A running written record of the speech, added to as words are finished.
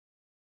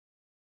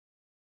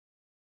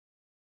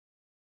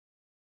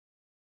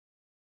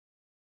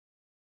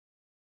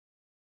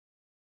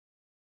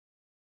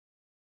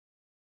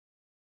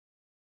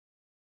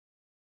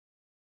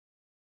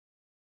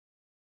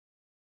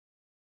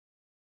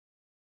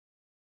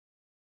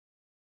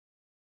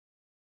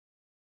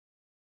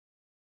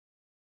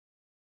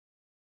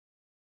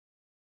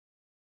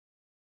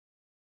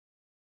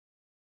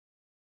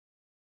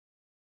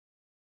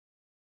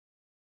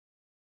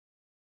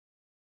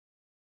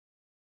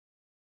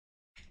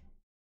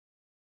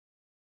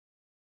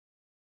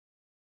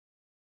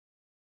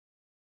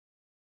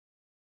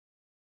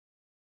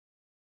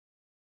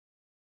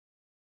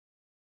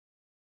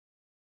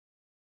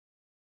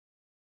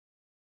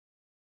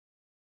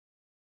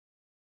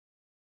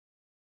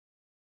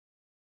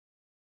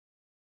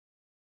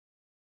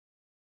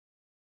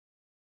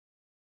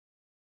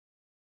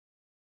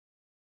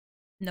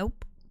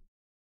Nope.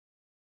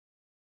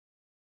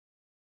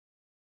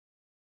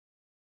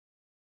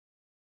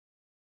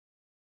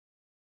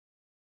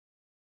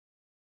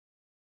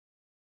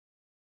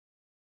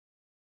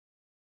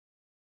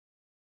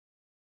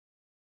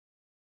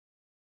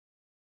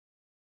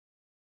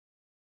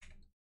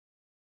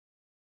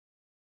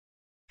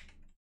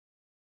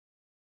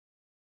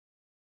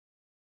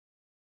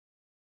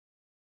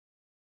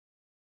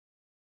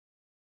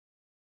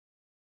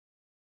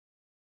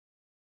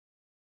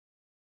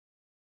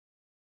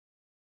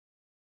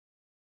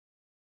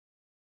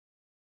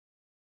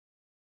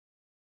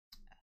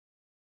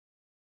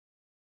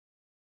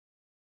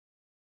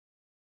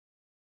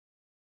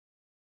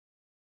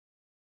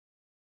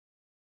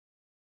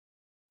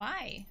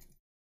 Why?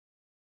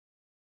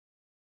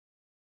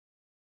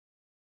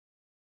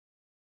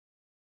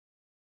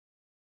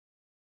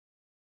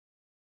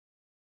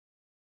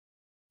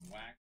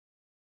 Whack.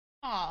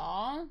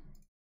 Aww.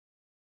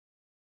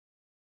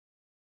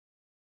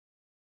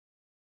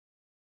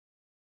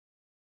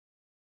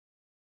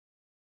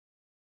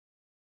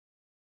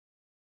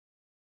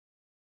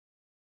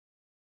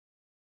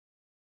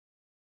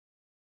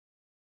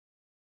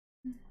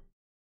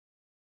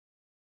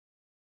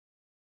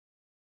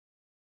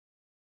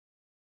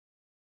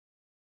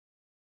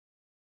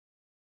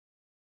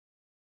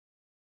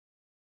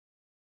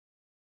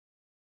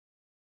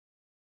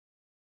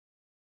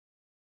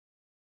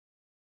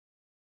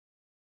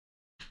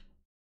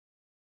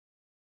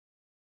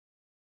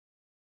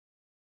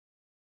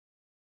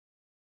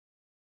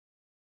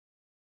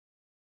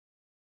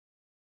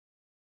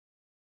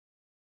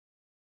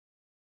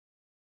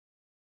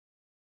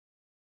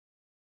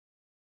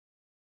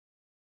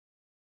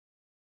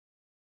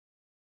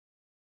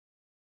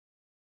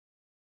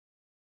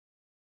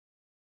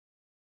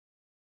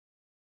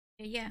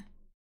 Yeah.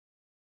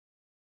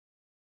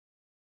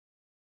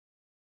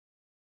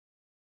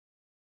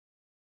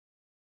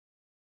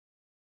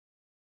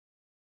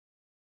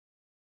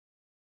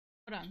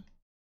 Hold on.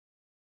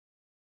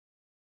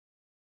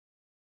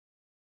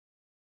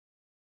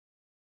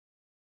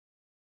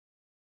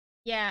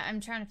 Yeah, I'm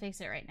trying to fix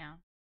it right now.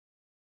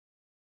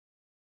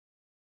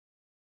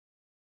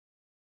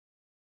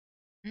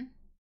 Hmm?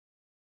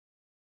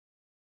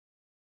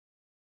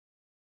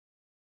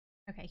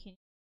 Okay,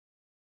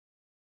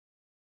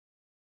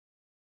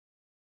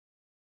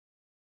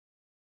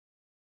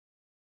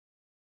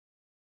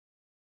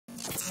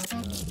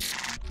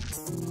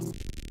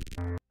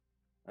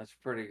 That's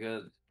pretty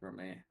good for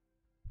me.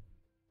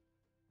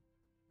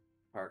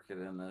 Park it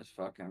in this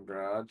fucking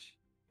garage.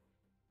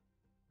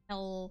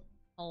 Hello?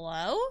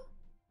 Hellos?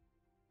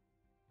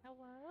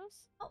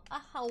 Oh,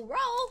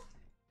 hello?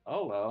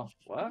 Oh well,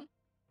 what?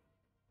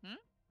 Hmm?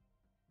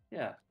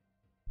 Yeah.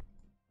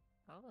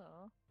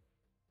 Hello.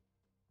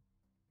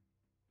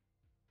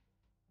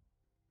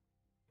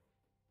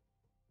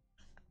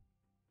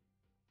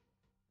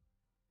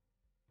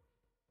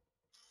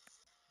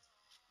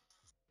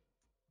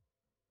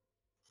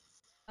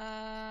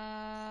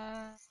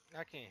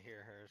 I can't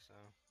hear her, so.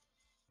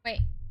 Wait.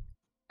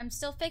 I'm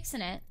still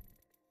fixing it.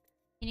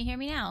 Can you hear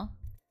me now?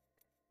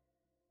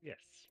 Yes.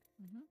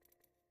 Mm-hmm.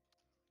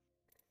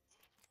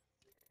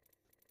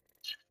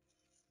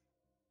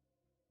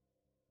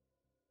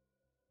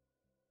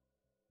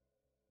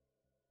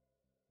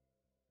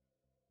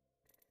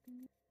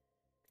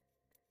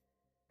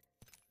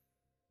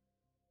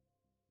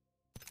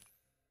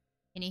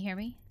 Can you hear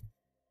me?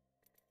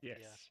 Yes.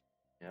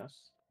 Yes.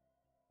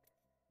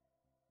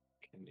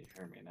 Can you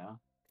hear me now?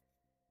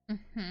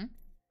 Mm-hmm.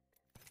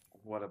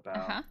 What about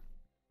Uh-huh.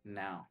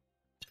 now?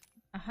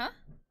 Uh-huh.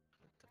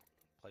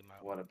 Play my.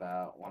 What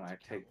about when I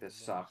take this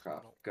sock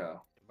off?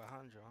 Go.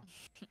 Behind y'all.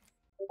 Is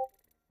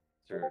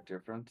there a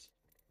difference?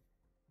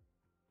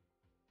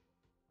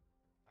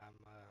 I'm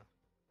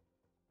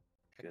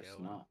Guess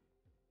echoing. not.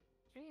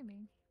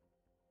 Streaming.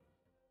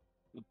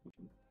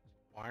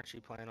 Why aren't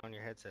you playing on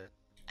your headset?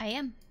 I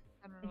am.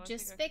 I don't I know.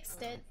 just think I fixed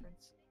got a it.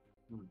 reference.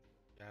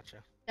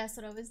 Gotcha. That's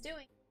what I was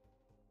doing.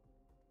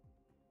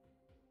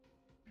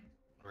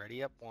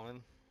 Ready up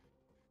one.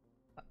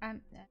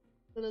 I'm... Yeah,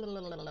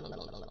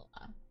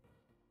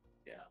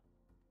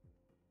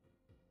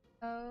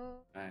 Oh.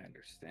 I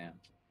understand.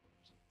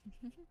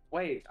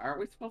 Wait, aren't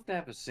we supposed to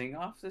have a sing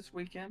off this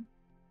weekend?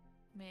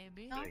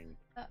 Maybe. No. Sing.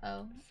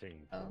 Uh-oh.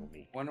 Sing Oh. for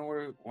me. When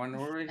were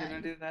we gonna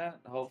Done. do that?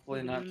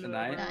 Hopefully not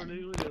tonight.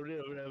 Done.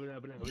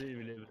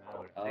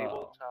 Oh.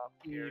 Tabletop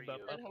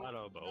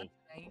karaoke.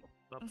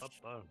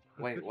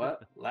 Wait,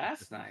 what?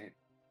 Last night?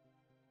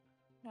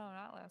 No,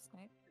 not last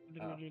night.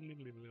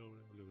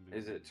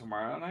 Is it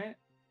tomorrow night?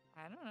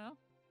 I don't know.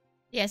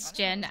 Yes, I don't know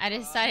Jen. what's I going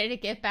on. decided to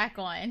get back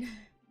on.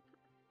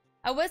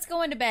 I was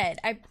going to bed.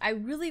 I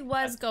really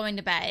was going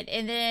to bed.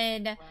 And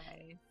then Nice.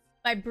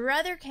 my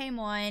brother came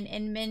on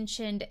and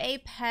mentioned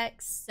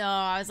Apex. So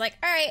I was like,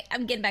 all right,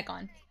 I'm getting back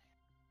on.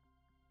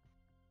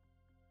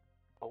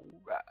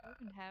 Alright. I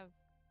don't have.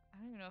 I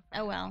don't even know if I Oh,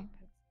 have well.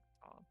 Apex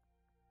installed.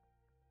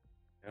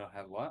 You don't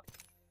have what?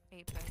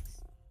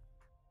 Apex.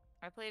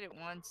 I played it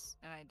once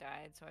and I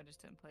died, so I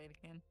just didn't play it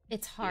again.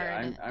 It's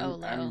hard, Yeah,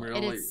 Olo. I'm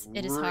really,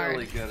 it is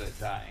really hard. good at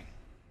dying.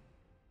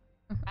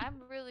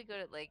 I'm really good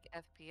at like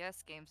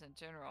FPS games in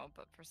general,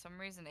 but for some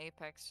reason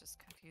Apex just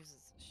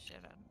confuses the shit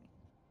out of me.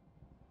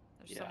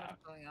 There's so Yeah.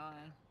 much going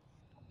on.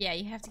 Yeah,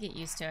 you have to get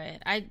used to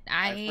it. I felt-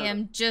 am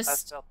I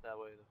just felt that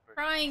way the first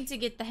trying to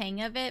get the hang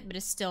of it, but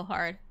it's still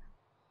hard.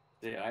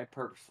 See, I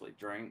purposely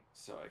drank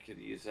so I could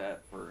use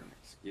that for an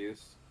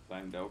excuse. 'Cause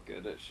I'm no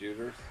good at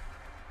shooters.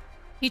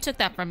 You took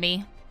that from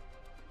me.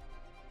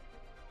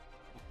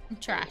 I'm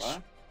Wait, trash.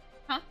 what?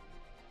 Huh?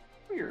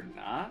 No, you're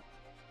not.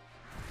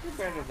 You're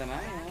better than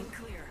I am. No.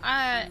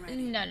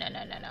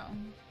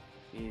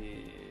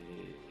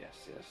 Yes,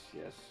 yes,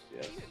 yes,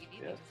 yes, What are you eating?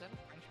 yes. Is that a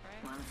french fry?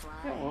 Wanna fly?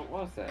 Yeah, what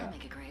was I'll that?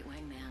 make a great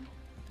wingman.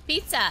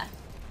 Pizza.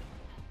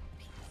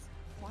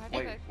 Why did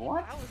Wait, I,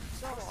 what? That was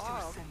so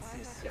off. Why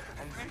is that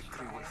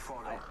french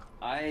fry?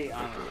 I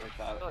honestly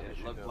thought feel like you it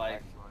should looked go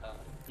like back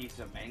a piece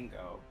of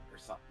mango or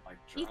something like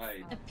Eat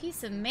dried. a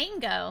piece of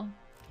mango.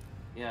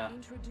 Yeah.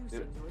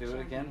 Do it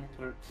again.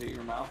 Put it to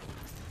your mouth.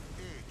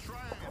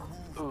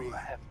 Ooh, I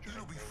have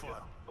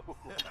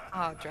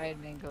Oh, dried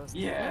mangoes.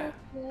 Yeah.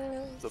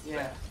 the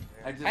Yeah.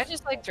 best. I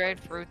just like dried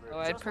fruit though.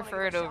 I'd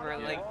prefer it over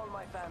like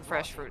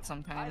fresh fruit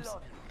sometimes.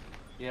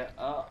 Yeah.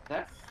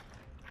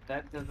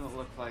 That doesn't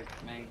look like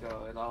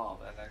mango at all.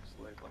 That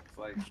actually looks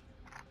like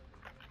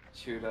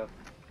chewed up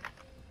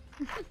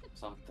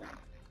something.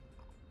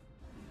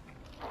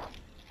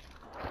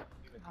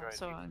 Even I'm dried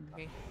so meat.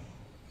 hungry.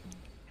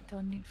 I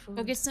don't need food.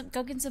 Go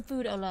get some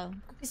food, Olo.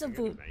 Go get some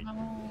food. No,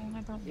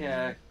 I don't.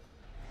 Yeah.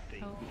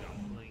 Steak Oh.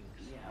 dumplings.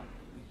 Yeah.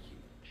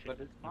 But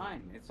it's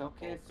fine. It's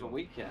okay. It's the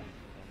weekend.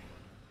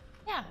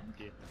 Yeah.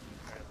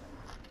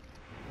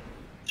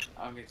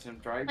 I'll get some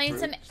dried Playing fruit,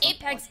 some something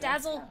Apex like that.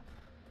 Dazzle.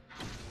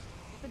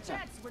 The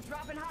jets, we're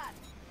dropping hot.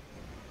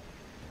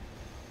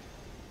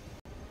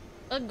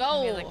 Let's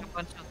I made like go. a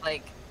bunch of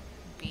like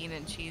bean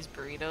and cheese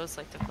burritos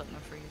like to put in the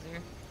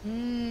freezer.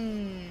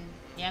 Mmm.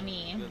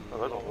 Yummy. Oh,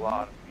 there's a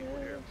lot of people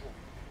here.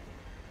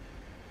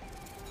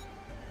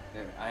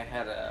 Yeah, I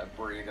had a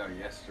burrito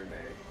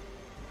yesterday.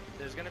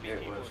 There's gonna be It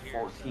people was here.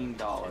 $14,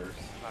 Alright.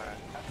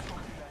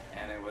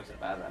 and it was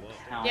about a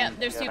pound. Yep,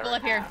 there's Yeah. people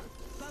up here.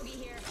 Bogey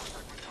here.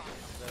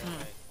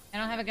 I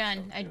don't have a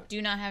gun. I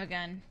do not have a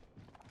gun.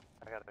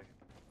 I gotta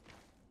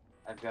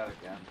I've got a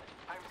gun.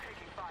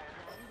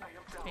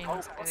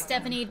 Famous guy.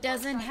 Stephanie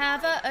doesn't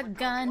have a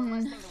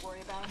gun. Thing to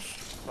worry about.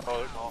 Oh,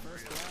 there's all three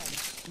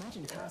of them.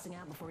 Imagine tossing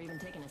out before even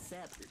taking a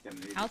sip. You're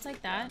gonna need I'll to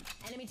take get that.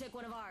 Enemy took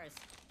one of ours.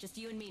 Just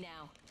you and me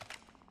now.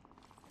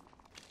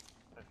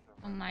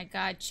 Oh my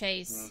god,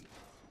 Chase.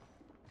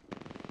 A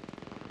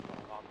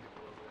lot of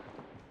people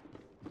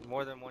over there.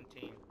 More than one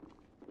team.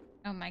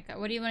 Oh my god,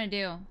 what do you want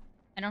to do?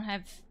 I don't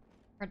have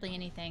hardly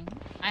anything.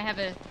 I have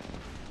a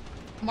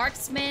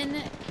marksman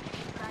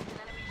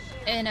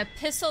and a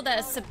pistol that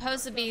is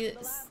supposed to be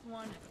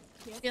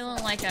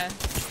feeling like a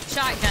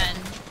shotgun.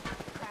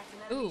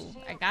 Ooh,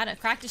 I got it.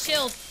 Cracked a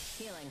shield.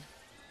 Healing.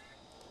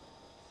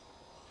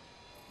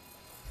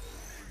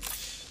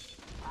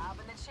 Up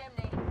in the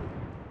chimney.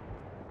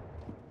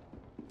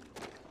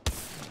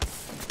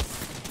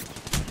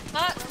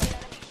 Fuck.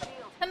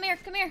 Come here,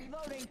 come here.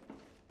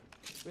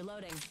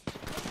 Reloading.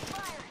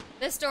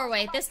 This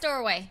doorway, this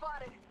doorway.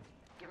 Spotted.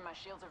 Give my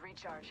shields a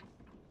recharge.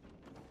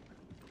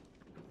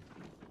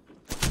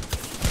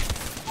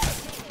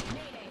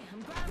 Mayday,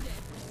 I'm grounded.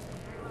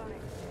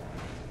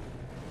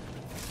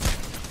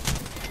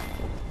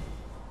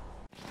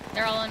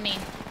 They're all on me.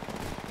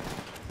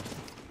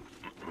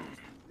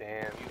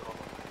 Damn, you almost.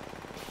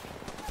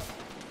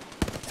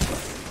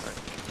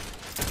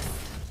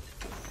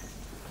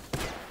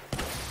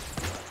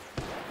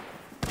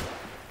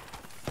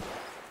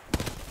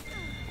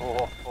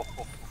 Oh,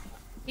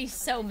 He's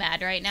so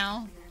mad right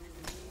now.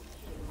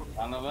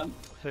 Donovan?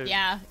 Who?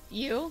 Yeah,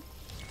 you?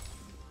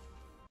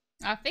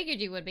 I figured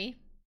you would be.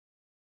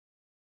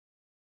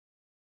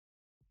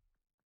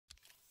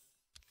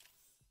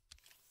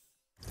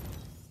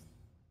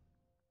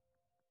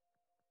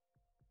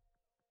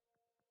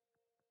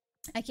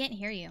 I can't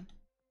hear you.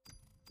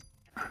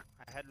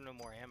 I had no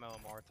more ammo on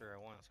Arthur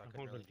at once, so I I'm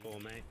couldn't holding really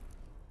do for, mate.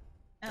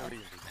 Oh. I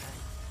didn't do that.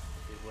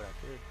 I did what I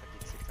did. I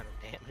did 600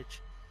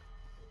 damage.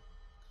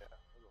 yeah,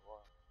 there's a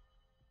lot.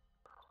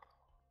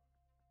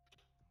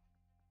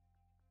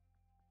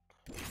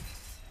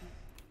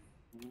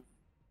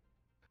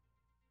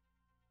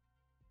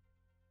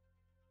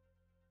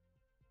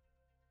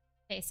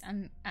 Case,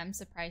 I'm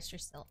surprised you're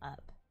still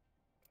up.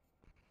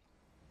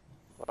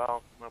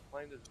 Well, my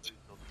plane doesn't leave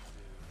till 2,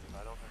 so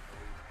I don't have to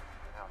leave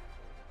the house.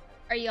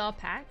 Are you all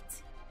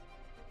packed?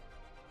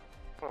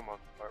 For the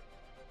most part.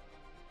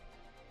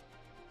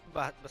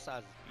 But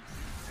besides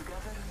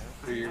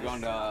So you're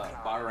going to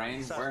Bahrain?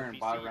 besides Where the in PC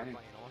you're Bahrain? playing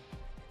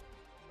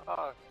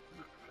on.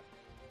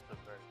 It's a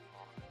very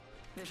small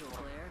island. Visual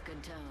clear,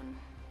 good tone.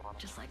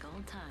 Just like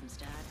old times,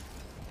 Dad.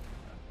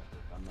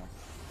 I'm not-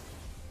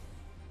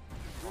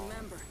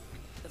 Remember,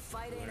 the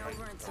fight ain't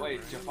over until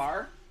Wait,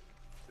 Jafar?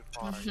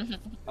 Jafar.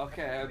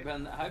 Okay,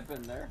 I've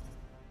been there.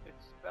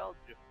 It's spelled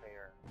Jafar.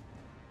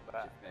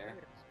 But Fair.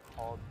 it's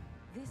called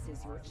This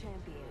is your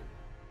champion.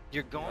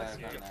 You're going Yeah, to I've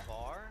the done that.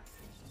 bar?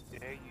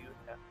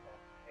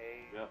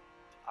 J-U-F-F-A-I-R. Yep.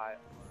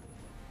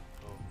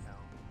 Oh,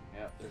 no.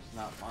 Yep. There's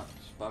not much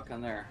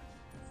fucking there.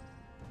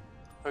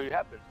 Oh, you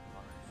have been.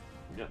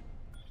 Yep.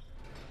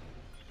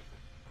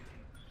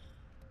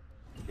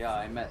 Yeah,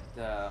 I met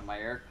my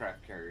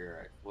aircraft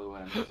carrier. I flew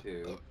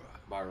into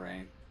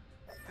Bahrain.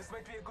 This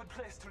might be a good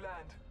place to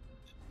land.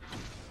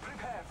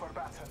 Prepare for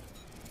battle.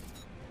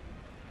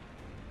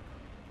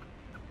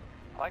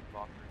 I like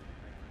Valkyrie.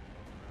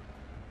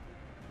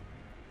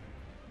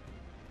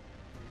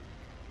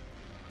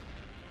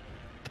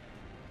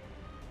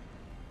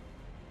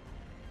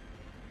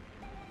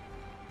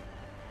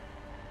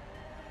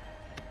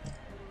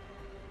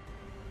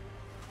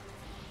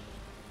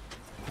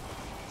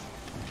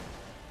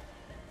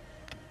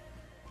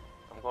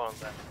 I'm going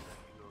back.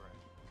 You go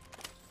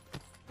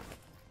right.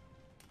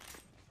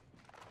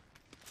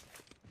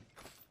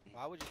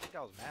 Why would you think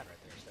I was mad right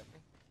there,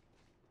 Stephanie?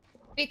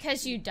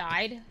 Because you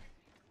died.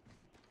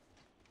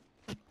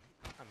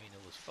 I mean,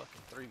 it was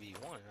fucking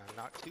 3v1 and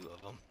I knocked 2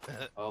 of them.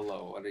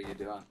 Olo, what are you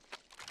doing?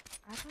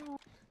 I don't know.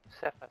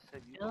 Seth, I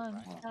said you go I'm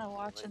right. kind of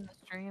watching the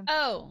stream.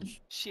 Oh,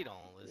 She don't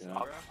listen, Yeah.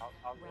 bro.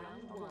 I'll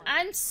Round 1.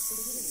 I'm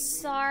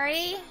sorry.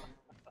 it's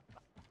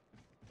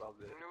all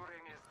good. New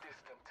ring is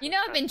distant. You know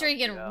I've been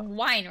drinking Yeah.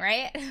 wine,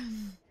 right?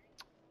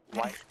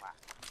 White.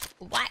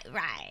 What?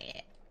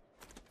 Right.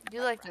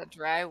 You like that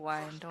dry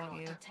wine,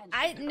 don't you?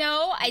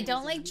 No, I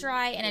don't like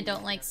dry and I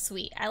don't like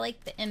sweet. I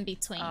like the in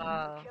between.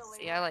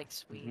 See, I like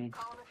sweet. Mhm.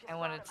 I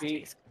wanted to Pe-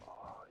 taste.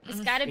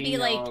 It's got to be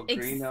like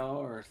Grino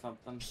or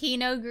something.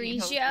 Pinot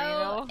Grigio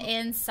Grigio.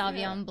 and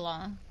Sauvignon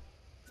Blanc.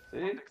 See?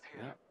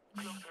 Yeah.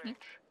 Close range.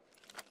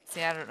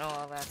 See, I don't know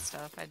all that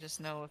stuff. I just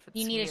know if it's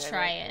You need sweet, to I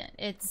try like it.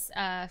 It's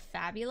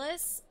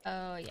fabulous.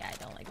 Oh yeah,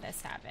 I don't like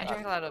this I habit.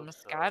 drink a lot of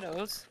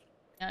Moscatos.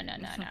 No.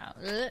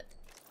 Ugh.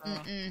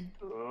 Mm-mm.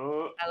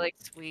 I like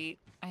sweet.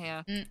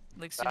 Yeah, Mm.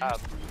 like sweet. Stop.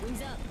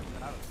 Wings up.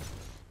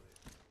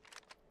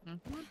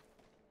 Mhm.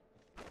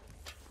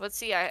 But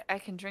see, I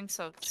can drink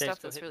stuff go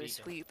that's hit really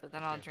Beacon. sweet, but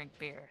then I'll drink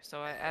beer,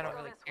 so I don't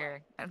really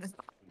care.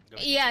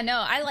 Yeah,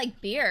 no, I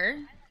like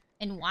beer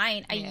and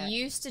wine. Yeah. I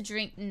used to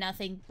drink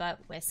nothing but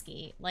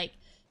whiskey. Like,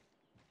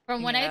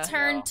 from when I Yeah.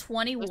 turned Wow.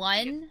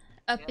 21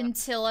 up Yeah.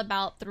 until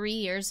about 3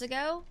 years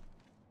ago,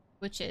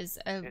 which is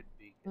a Hit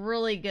beacon.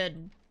 really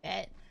good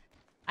bit,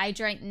 I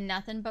drank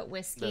nothing but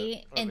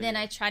whiskey. The- And over then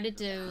here. I tried to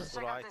do,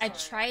 Little ice. I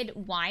tried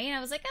wine. And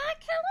I was like, oh, I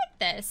kind of like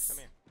this. Come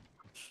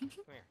here.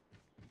 Come here.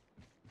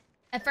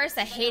 At first,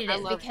 I hated I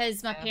it love-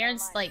 because my yeah.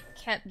 parents like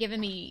kept giving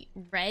me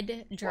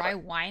red, dry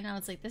wine. I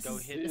was like, this Go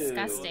is hit it,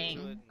 disgusting.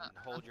 go to it and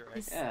hold your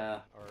X Yeah.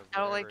 or I don't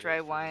whatever like it dry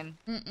is. wine.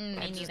 Mm-mm, me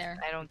I just- neither.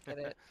 I don't get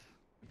it.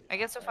 I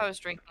guess if I was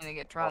drinking to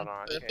get drunk,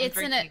 on, but if I'm It's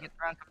in drinking a- to get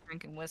drunk, I'm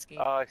drinking whiskey.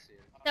 Oh, I see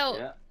it. So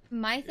Yeah.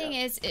 my thing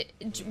is,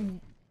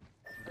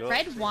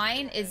 red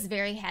wine is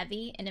very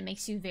heavy and it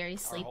makes you very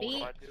What sleepy,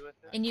 do I do with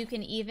it? and you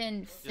can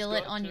even feel go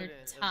it up on to your it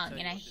and it'll tongue, tell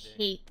and you I what to do.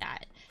 hate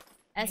that.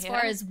 As Yeah.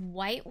 far as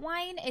white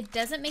wine, it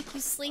doesn't make you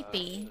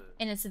sleepy,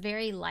 and it's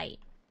very light.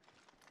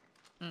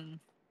 Mm.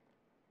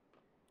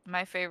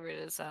 My favorite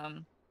is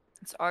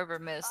it's Arbor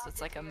Mist.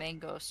 It's like a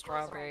mango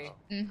strawberry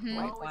Mm-hmm.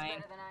 white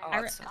wine. Oh,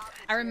 I, it's so good.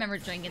 I remember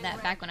drinking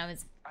that back when I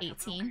was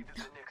 18.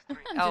 I'm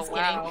Oh just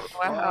wow! kidding.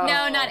 Wow.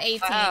 No, not 18.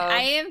 Wow. I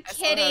am That's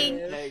kidding.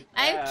 what it is. Take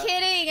I'm that.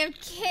 kidding. I'm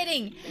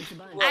kidding. Thanks a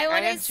bunch. Look, I I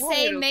want to enjoy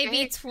say it, maybe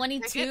okay?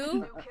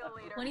 22.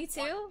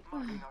 22? Oh,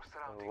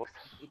 whoops.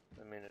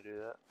 I mean to do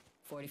that.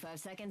 45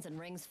 seconds and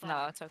rings fire.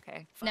 No, it's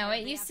okay. No, Fire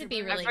it the used to afterburner.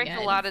 be really I drink good.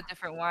 a lot of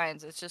different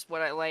wines. It's just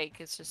what I like.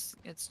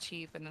 It's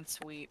cheap and it's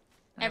sweet.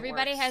 and it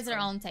Everybody works, has their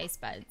so- own taste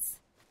buds.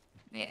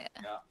 Yeah.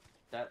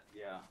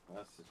 Yeah,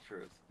 that's the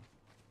truth.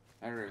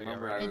 I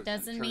remember I was It in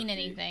doesn't mean Turkey,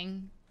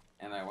 anything.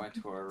 And I went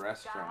to a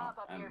restaurant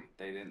and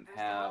they didn't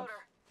have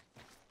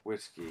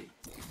whiskey,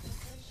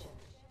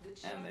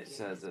 and they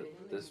said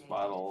that this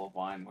bottle of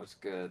wine was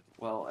good.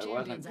 Well, it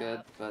wasn't Champions good,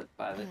 out. but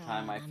by the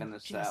time I I'm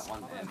finished that just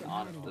one and fucking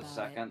on to hurting the about it.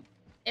 second,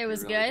 It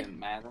was really good. Didn't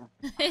matter.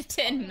 It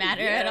didn't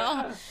matter at all.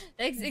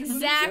 Yeah.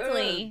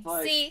 Exactly. It's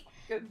like, See,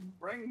 Could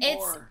bring it's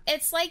more.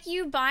 it's like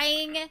you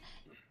buying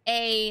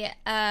a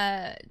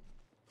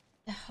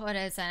what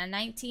is that? A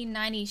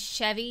 1990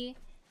 Chevy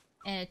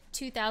and a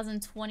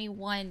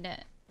 2021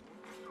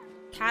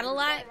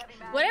 Cadillac.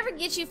 Whatever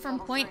gets you from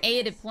point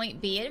A to point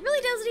B, it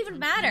really doesn't even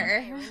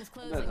matter. Rings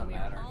closing. Doesn't We're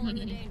matter. all in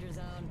the danger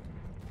zone.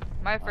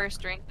 My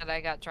first drink that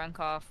I got drunk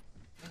off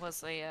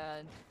was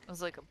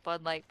was like a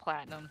Bud Light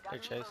Platinum. Hey,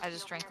 Chase. I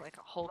just drank like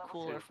a whole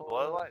cooler full.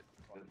 Blood light.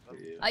 Good for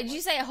you. Did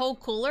you say a whole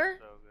cooler?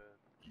 So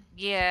good.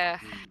 Yeah.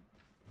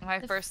 Mm. My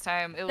first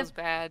time, it was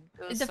bad.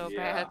 It was the- so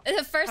Yeah. bad.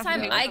 The first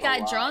time Yeah, I that's a got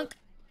lot. drunk,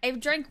 I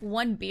drank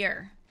one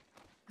beer,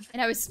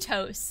 and I was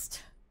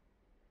toast.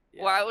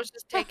 Yeah. Well, I was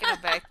just taking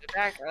it back to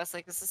back. I was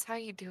like, "Is this how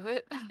you do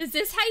it? Is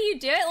this how you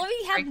do it? Let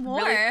me have Drink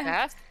more. really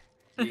fast?"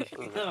 You was a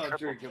know, triple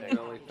drinking take.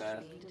 really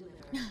fast.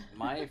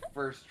 My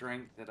first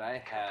drink that I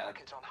had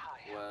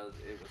was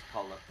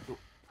called a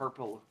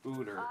Purple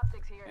Hooter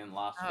in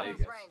Las Oh.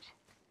 Vegas,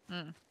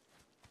 Mm.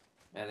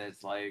 and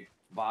it's like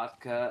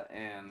vodka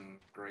and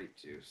grape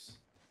juice.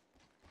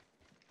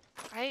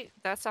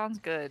 That sounds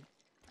good.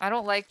 I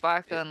don't like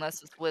vodka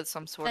unless it's with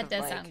some sort That of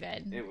does like. sound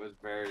good. It was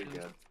very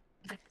good.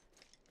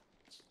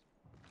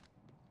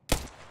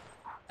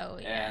 Oh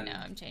yeah, And no,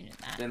 I'm changing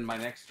that. Then my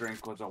next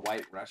drink was a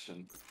White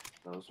Russian.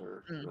 Those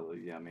are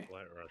really yummy.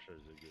 White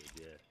Russians are good,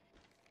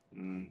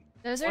 yeah. Mm.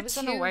 Those are What is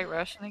in a two White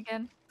Russian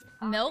again?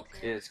 milk.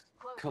 It's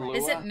Kahlua,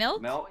 Is it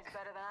milk? milk,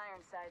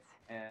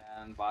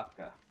 and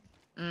vodka.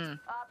 You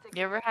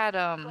ever had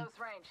a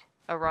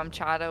rum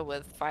chata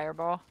with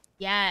Fireball?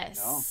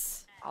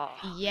 Yes. Oh,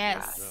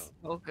 Yes.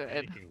 so good.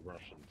 Anything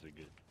Russians are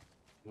good.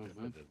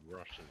 Mm-hmm. The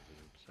Russians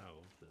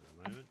themselves at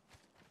the moment.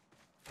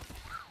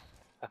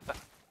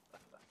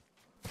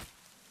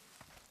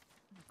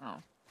 Oh.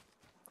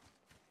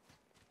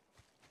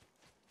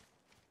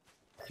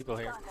 You go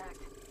here.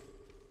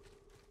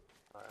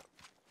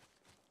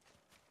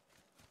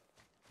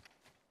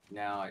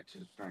 Now I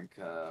just drink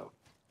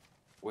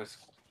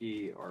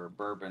whiskey or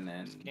bourbon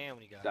and Scam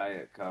when you got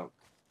Diet Coke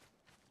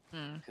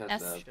because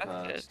That's of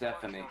good.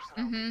 Stephanie.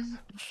 Mm-hmm.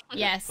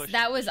 Yes, Push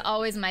that it, was push it.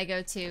 always my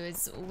go-to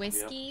is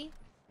whiskey and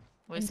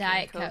Whiskey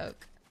Diet and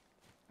Coke.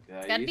 Yeah,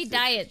 It's I gotta be used to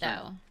diet drink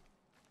though.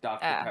 Dr.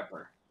 Ah.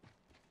 Pepper.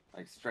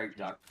 Like straight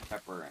Dr.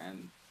 Pepper,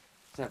 and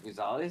Stephanie's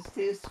all, it's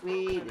too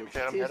sweet, it's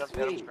Hit him, too hit him,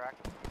 hit him, sweet. crack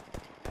him.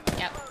 And I-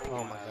 Yep. and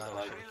Oh my I was God, I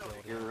like, should've killed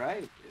him. you're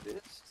right, it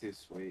is too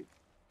sweet.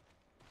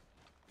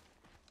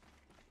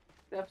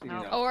 Stephanie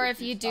No. knows Or what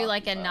if you she's do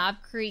like a talking about.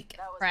 Knob Creek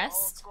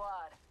pressed,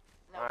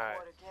 Alright.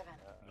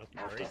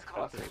 That's great.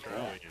 classic, That's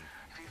right?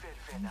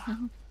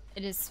 Australian.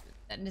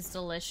 that is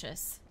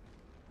delicious.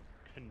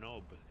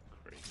 Knob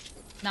Creek.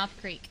 Knob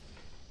Creek.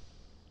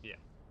 Yeah.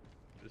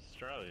 It's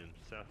Australian.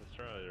 South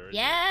Australia, isn't it?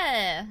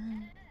 Yeah.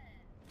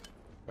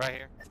 Right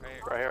here. Right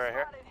here. Right here, right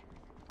here.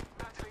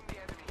 Battling the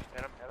enemy.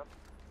 Hit him, hit him.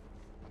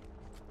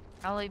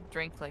 I like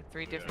drink like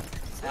 3 Yeah. different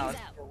salads: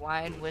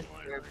 wine, whiskey,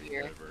 or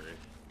beer.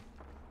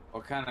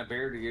 What kind of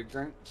beer do you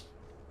drink?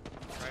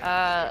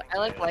 I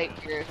like light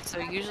beer, so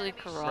usually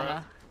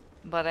Corona,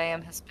 but I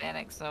am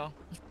Hispanic, so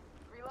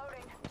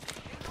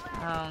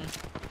Right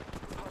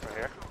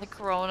here. like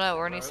Corona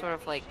or any sort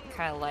of like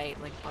kind of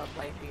light, like Bud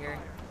Light beer.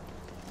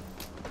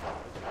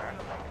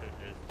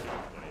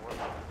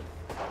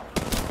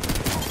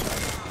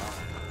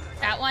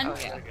 That one. Oh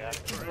yeah.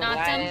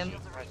 Knocked him.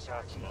 Lime. Nice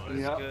job.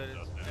 Yep. Good.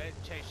 Hey,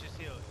 Chase, just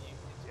heal.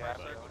 Yeah,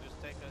 Circle,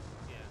 just take us.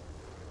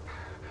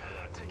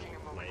 Yeah. Taking a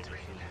moment to heal.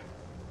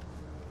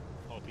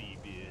 Hobby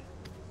beer.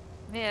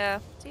 Yeah,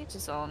 to each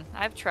his own.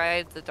 I've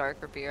tried the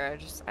darker beer.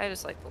 I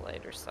just like the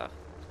lighter stuff.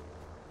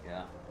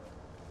 Yeah.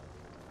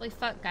 Holy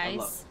fuck, I love-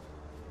 guys.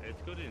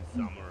 It's good in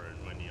summer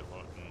and when you're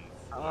hot and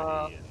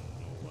Oh, sweaty and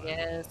all that.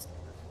 yes. It's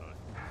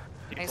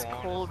like, Nice People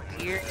on cold it.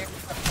 beer.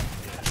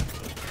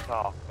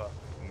 Oh, fuck.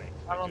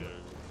 Mexico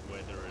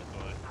weather is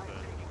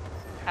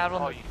like Out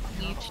on Oh, the you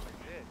beach.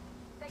 did.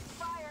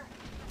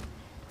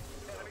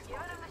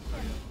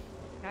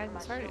 Guys,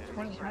 it started at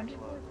 2000.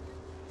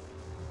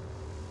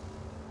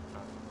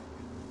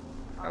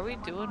 Are we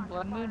doing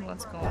Blood Moon?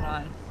 What's going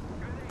on?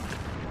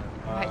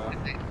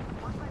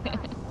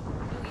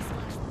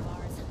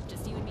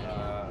 Just you and me.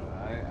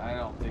 I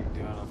don't think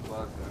doing a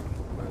blood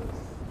moon with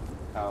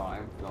how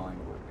I'm feeling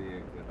would be a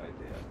good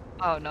idea.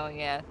 Oh no,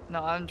 yeah,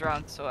 no, I'm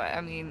drunk, so I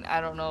mean,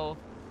 I don't know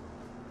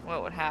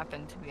what would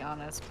happen, to be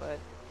honest, but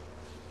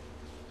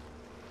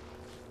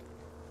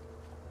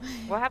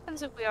what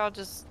happens if we all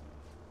just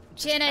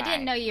Jen, I didn't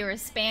die? know you were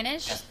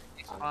Spanish.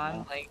 It's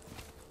fun, like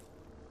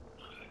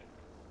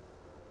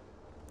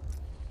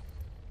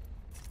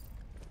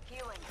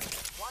Healing.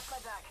 Watch my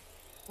back.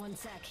 One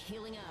sec,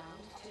 healing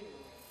up.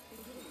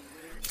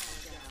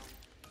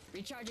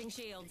 Recharging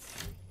shields.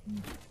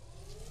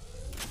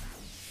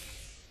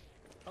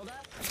 Hold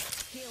up.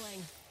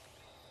 Healing.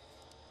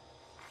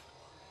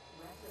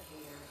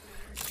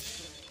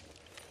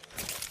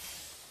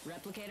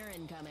 Replicator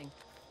incoming.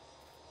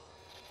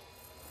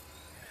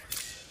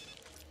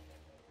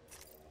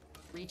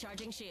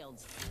 Recharging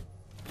shields.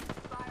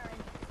 Firing.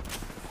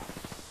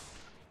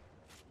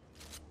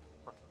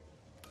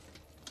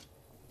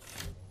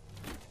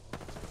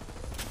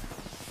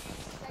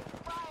 Take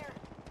fire.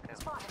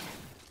 Spotted.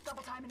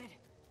 Double timing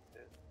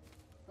it.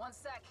 One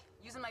sec.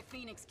 Using my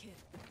Phoenix kit.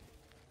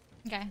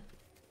 Okay.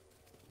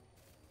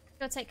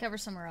 Go take cover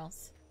somewhere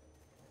else.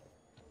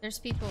 There's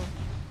people.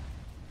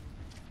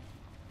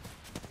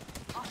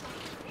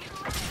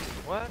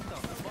 What the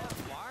fuck?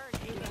 Why are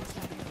you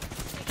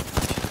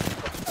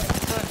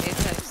so in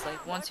Apex,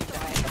 like once you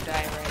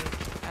die,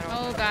 right? I don't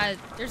Oh know. god,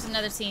 there's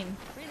another team.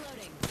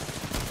 Reloading.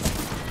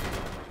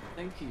 I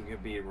think you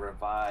could be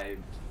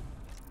revived,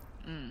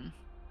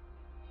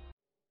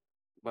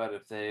 but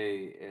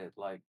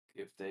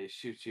if they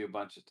shoot you a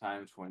bunch of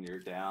times when you're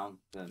down,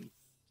 then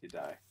you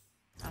die.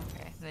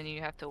 Okay, then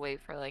you have to wait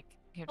for like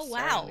you have to Oh,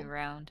 start wow. a new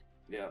round.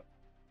 Yep.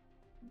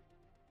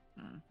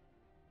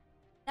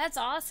 That's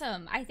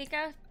awesome. I think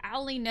I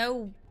only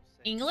know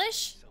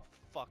English. So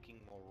fucking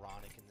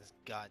moronic in this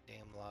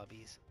goddamn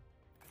lobbies.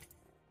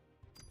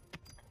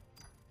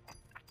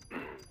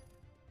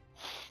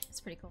 It's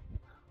pretty cool.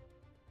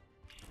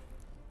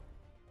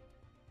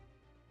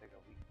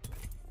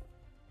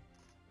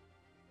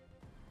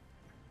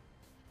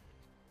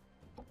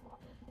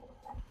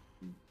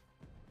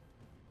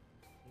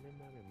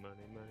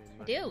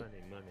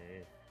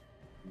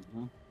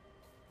 Mm-hmm.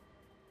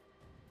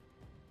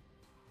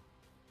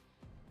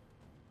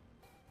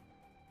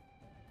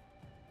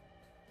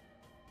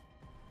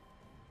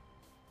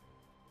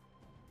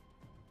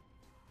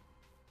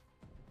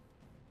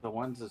 So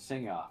when's the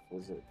sing off?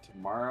 Is it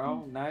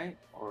tomorrow night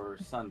or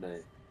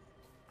Sunday?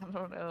 I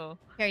don't know.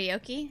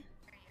 Karaoke?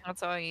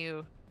 That's all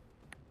you.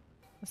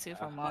 Let's see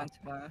if I'm on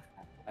tomorrow.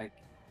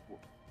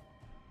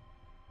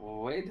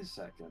 Well, wait a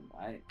second.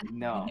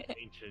 No.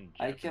 Ancient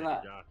I Japanese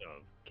cannot- art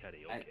of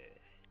karaoke.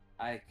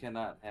 I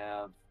cannot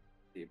have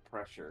the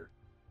pressure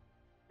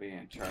be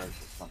in charge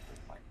of something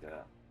like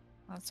that.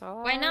 That's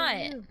all. Why not?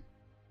 you.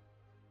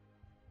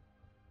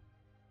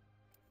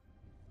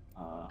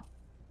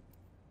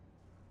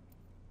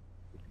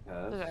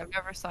 Because Look, I've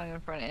never sung in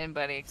front of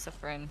anybody except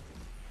for in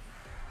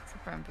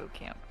boot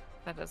camp.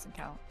 That doesn't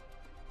count.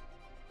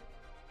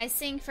 I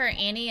sing for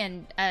Annie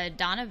and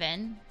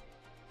Donovan.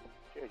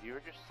 Dude, you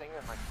were just singing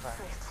like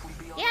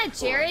practice. Yeah,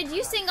 Jared,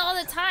 you sing all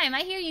the time.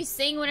 I hear you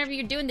sing whenever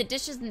you're doing the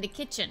dishes in the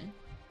kitchen.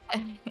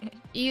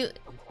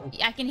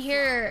 I can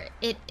hear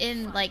it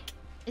in, like,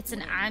 it's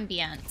an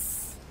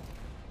ambience.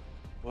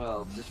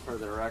 well, just for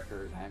the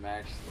record, I'm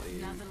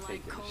actually Nothing like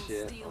taking cold a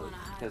shit steel or on a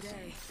hot pissing,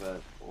 day.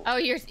 but Oh,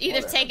 you're either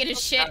whatever. taking a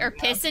shit or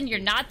pissing. You're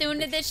not doing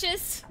the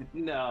dishes?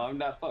 No, I'm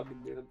not fucking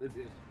doing the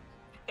dishes.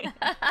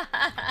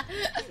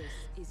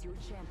 This is your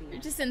champion.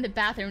 You're just in the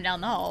bathroom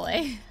down the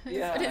hallway.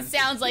 Yeah, But it I'm-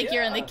 sounds like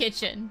you're in the yeah.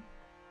 kitchen.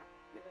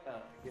 Yeah,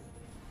 get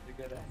a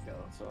good echo,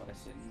 so I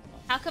sing.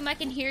 How come I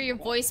can hear your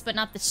voice but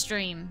not the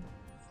stream?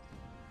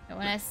 And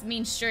when I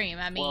mean stream,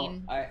 I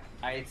mean... well,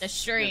 I the sit on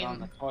stream.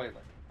 the toilet.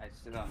 I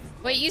sit on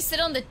the Wait, you sit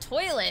on the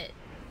toilet?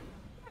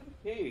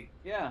 Hey,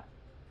 yeah.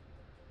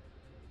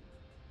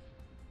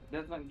 It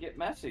doesn't get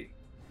messy.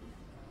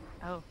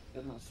 Oh, It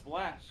doesn't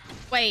splash.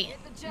 Wait,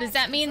 does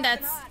that mean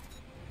that's...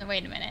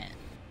 Wait a minute.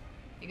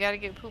 you gotta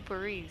get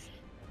pooperies.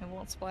 It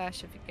won't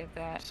splash if you get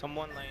that.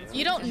 Someone lands.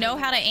 You don't know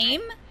how to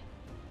aim?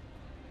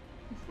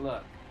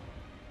 Look,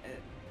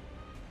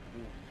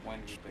 when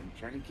you've been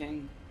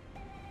drinking,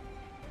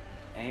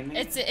 aiming,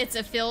 It's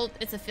a field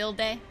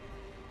day.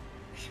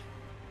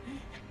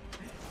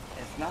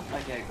 it's not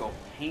like I go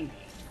painting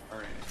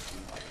or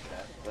anything like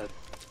that, but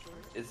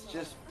it's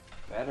just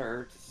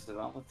better to sit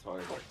on the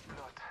toilet,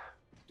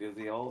 do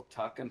the old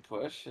tuck and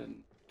push, and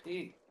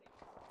pee.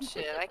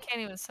 Shit, I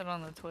can't even sit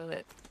on the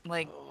toilet.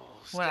 Like, Oh,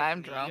 when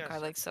I'm Stephanie, you drunk, I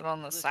gotta like stop sit on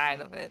the listening.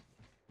 side of it.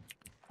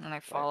 And I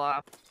fall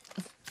off.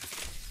 You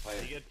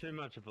Like, get too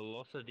much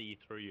velocity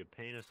through your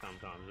penis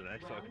sometimes. It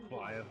acts like a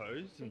fire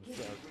hose and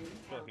starts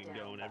fucking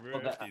going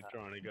everywhere that- if you're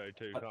trying to go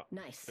too but- far.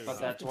 Nice. But but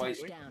that's why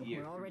Touchdown. you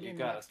We're already in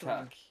the gotta next tuck.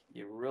 one.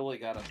 You really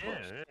gotta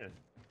push.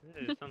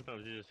 Yeah.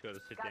 Sometimes you just gotta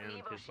sit Got down an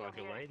and Evo piss like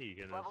shield a here.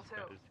 lady and Level it's,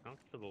 2. it's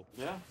comfortable.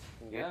 Yeah,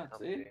 yeah.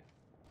 See,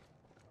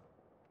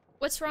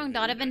 What's wrong, Yeah,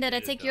 Donovan? Did I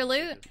it take your does,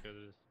 loot? it's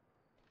 'cause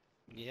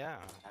Yeah.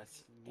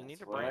 that's, You need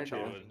that's to what I branch do.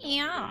 off.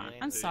 Yeah,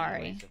 I'm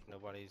sorry. If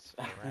nobody's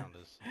around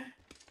us.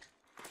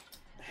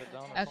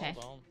 Okay.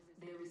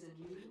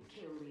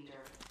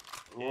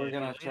 We're if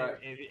gonna you're try.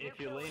 leaning- If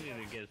you're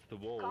leaning against the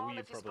wall,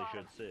 you probably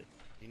should sit.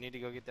 You need to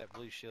go get that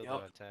blue shield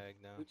Yup. that I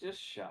tagged now. Who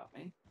just shot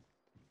me?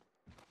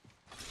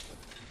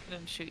 I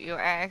didn't shoot you.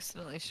 I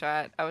accidentally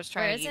shot. I was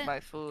Where trying is to eat it? my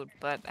food,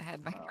 but I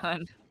had my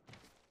gun.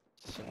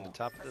 It's from the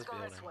top of Let's the go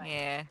this building. way.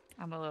 Yeah,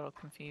 I'm a little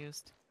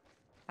confused.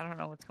 I don't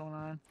know what's going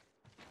on.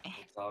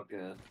 It's all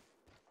good.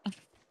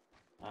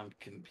 I'm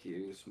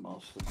confused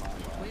most of my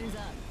life. Wins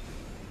up.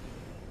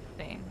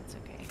 Same, it's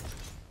okay.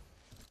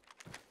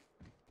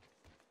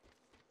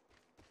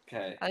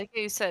 Okay. I like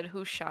how you said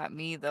who shot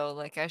me though.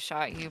 Like I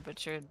shot you,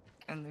 but you're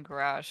in the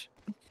garage.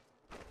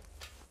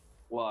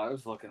 Well, I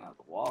was looking at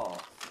the wall,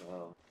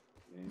 so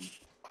I mean, it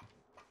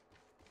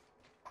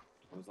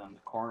was on the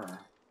corner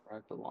where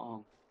I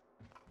belong.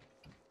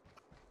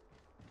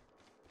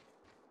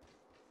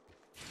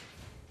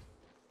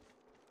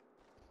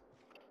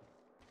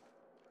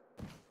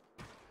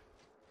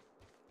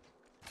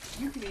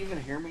 You can even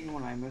hear me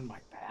when I'm in my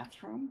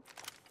bathroom?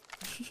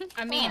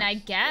 I mean, I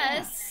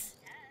guess.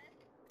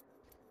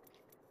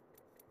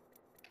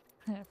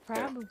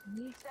 Probably.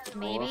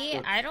 Maybe.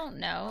 Well, I don't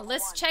know.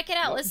 Let's check it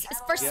out. Let's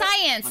for Yeah,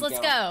 science. I'm Let's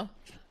going. go.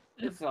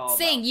 It's all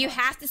Sing. about You fun.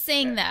 have to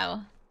sing Okay.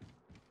 though.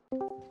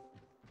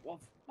 Well,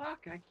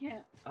 fuck, I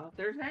can't. Oh,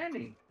 there's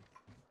Annie.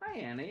 Hi,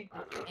 Annie.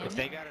 If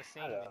they gotta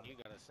sing, then you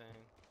gotta sing.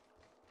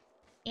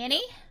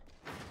 Annie?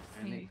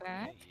 Are you Annie.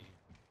 back?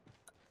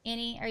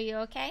 Annie, are you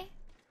okay?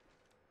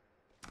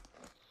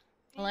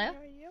 Hello?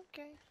 Are you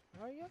okay?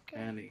 Are you okay?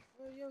 Annie.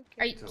 Are you okay?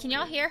 Are you, It's can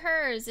y'all okay. hear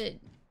her or is it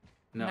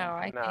No,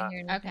 I Nah. can't hear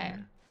anything. okay?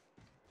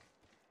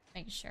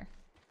 Making sure.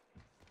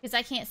 Because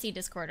I can't see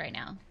Discord right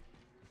now.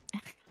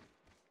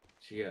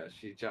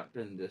 She jumped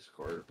in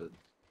Discord, but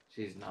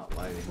she's not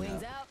lighting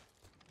Wings up. out.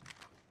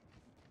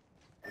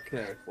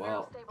 Okay,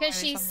 well, Because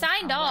she Something's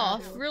signed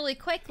wrong. off really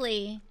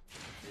quickly.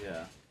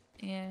 yeah.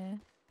 Yeah.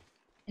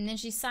 And then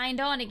she signed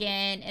on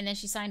again. And then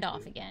she signed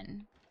off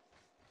again.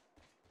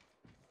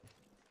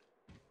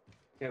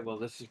 Okay, well,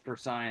 this is for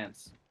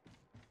science.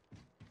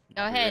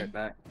 Go I'll be ahead. right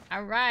back.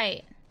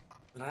 Alright.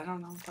 But I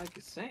don't know if I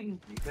could sing.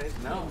 You guys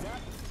know.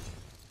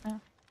 Oh.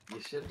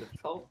 You should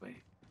have told me.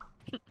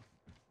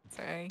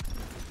 Sorry.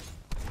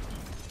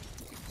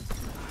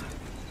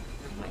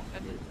 Oh my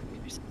goodness,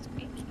 you're so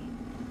squeaky.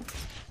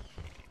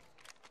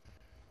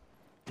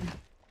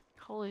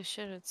 Holy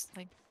shit, it's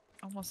like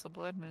almost a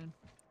blood moon.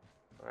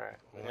 Alright.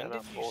 When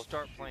did you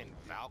start playing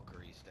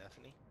Valkyrie,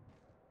 Stephanie?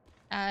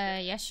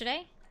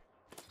 Yesterday?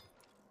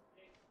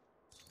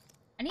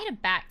 I need a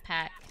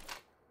backpack.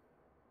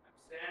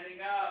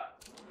 Standing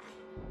up.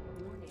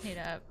 Need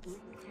a...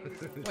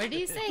 What did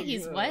he say?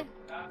 He's what?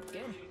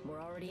 Good.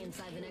 We're already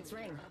inside the next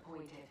ring.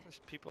 There's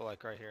people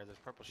like right here. There's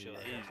purple shield.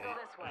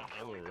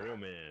 I'm a real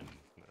man.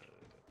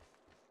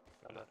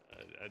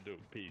 I do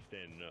pee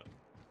standing up.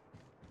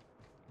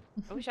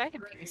 I wish I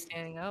could be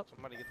standing up.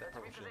 Somebody get that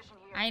purple shield.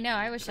 I know,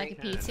 I wish I could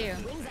pee too.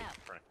 Wings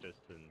out. Practice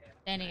and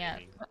Standing up.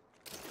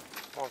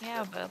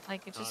 Yeah, but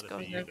like it just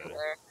goes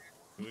everywhere.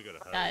 We gotta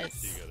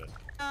Does. You gotta.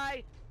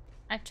 Hi.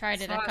 I've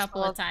tried it It's a not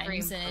couple of full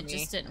screen times and for it me.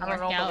 just didn't I work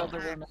don't know out.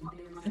 about other women.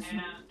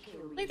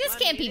 Like, this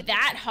can't be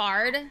that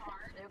hard.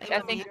 I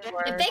think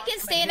If they can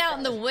stand out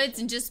in the woods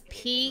and just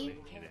pee,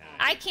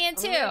 I can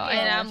too.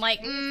 And I'm like,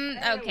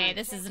 okay,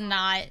 this is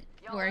not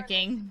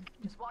working.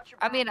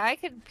 I mean, I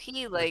could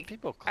pee like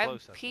people I've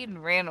close, I peed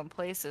in random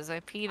places. I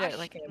peed at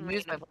like an shit in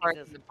amusement random park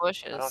places. in the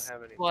bushes,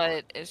 have any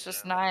but it's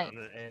just not. On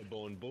an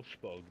airborne bush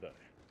bog though.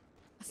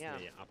 Yeah.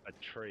 Stay up a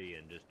tree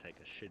and just take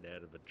a shit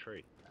out of a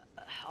tree.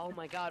 Oh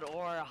my god,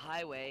 or a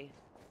highway.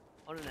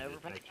 On an Just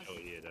overpass. make sure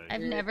you don't.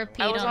 I've never I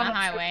peed was on on a a trip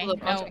highway.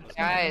 with a bunch No. of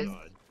guys.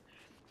 God.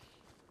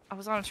 I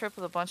was on a trip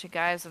with a bunch of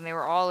guys, and they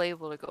were all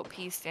able to go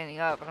pee standing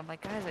up, and I'm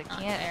like, guys, I Not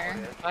can't. fair.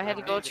 So I had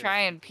to go try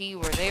and pee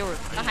where they were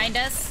peeing, Behind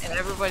us. and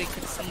everybody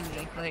could see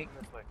me. Like,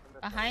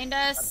 Behind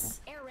us.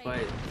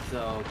 Wait,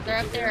 so They're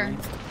up there.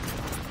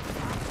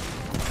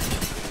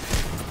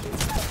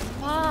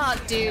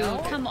 Fuck, dude.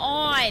 Come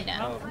on.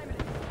 Oh,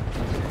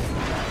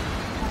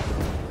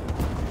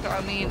 so,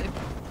 I mean,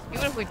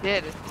 even if we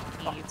did, it's just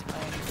pee. It's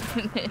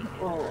fine.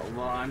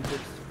 well, I'm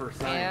just for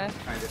science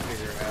Yeah. trying to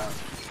figure out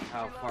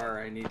how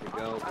far I need to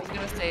go. I was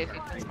gonna say if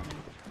you drink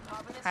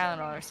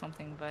Tylenol or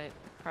something, but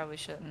probably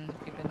shouldn't if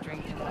you've been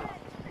drinking. Yeah.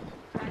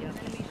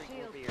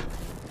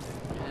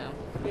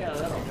 Yeah,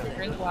 that'll do.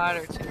 Drink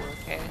water too,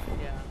 okay?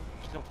 Yeah.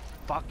 There's no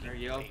fucking Are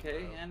you way,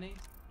 okay, bro. Andy?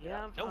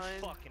 Yeah, I'm No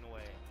fine. fucking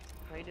way.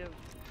 Kind of.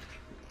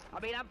 I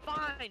mean, I'm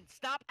fine.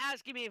 Stop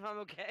asking me if I'm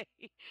okay.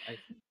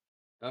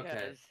 Okay.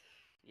 'Cause,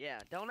 yeah,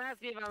 don't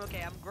ask me if I'm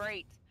okay. I'm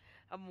great.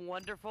 I'm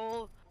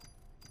wonderful.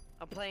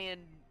 I'm playing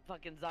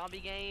fucking zombie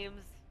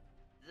games.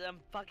 I'm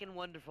fucking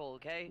wonderful,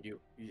 okay?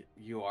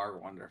 You are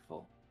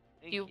wonderful.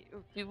 Thank You-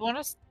 Do you want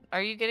us?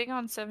 Are you getting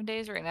on 7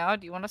 days right now?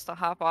 Do you want us to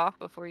hop off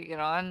before you get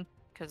on?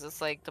 Because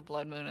it's like the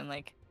blood moon in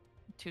like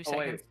 2 Oh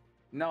seconds. wait,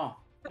 no.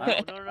 No,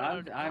 I'm- no, no,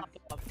 I'm- no, I'm-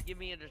 hop off. Give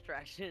me a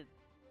distraction.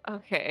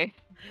 Okay.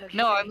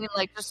 No, I mean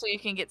like just so you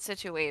can get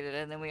situated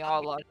and then we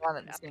all log on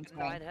at the same time.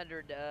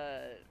 900,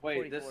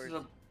 Wait, this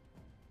 44s. is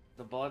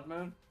the blood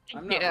moon?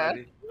 I'm not Yeah.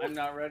 ready. I'm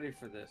not ready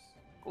for this.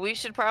 We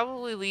should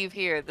probably leave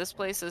here. This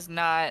place is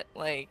not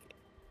like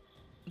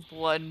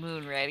blood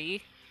moon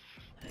ready.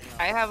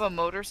 I have a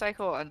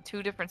motorcycle on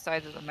 2 different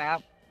sides of the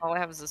map. All I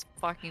have is this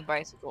fucking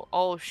bicycle.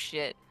 Oh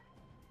shit.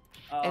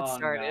 Oh, It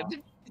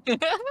started. No.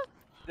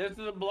 This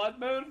is a blood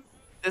moon?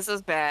 This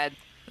is bad.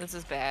 This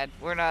is bad.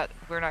 We're not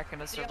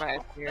gonna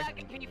survive here. Back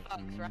in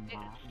P-Fucks, right?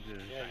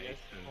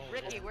 Just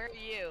Ricky, where are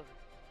you?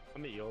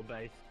 I'm at your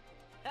base.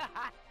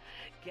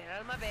 Get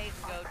out of my base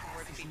and go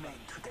towards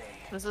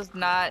P-Fucks. This is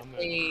not I'm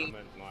a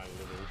at my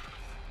little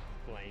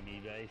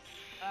flamey base.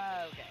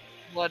 Okay.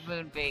 blood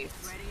moon base.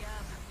 Ready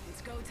up.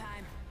 It's go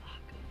time.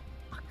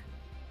 I'm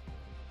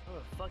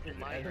a fucking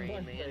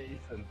migraine, man.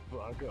 And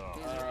fuck off.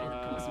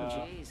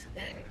 Jeez.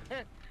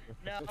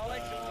 No, it's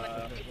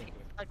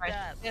fucked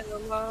up. Stand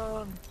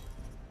alone.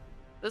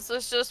 This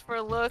was just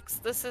for looks.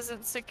 This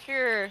isn't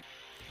secure.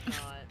 Not.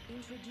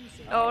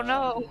 Oh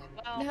no.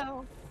 Well,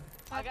 No.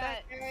 I Not got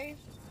that guy.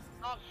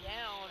 knocked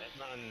down.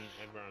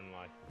 Everyone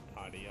like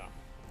party up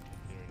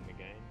during the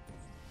game.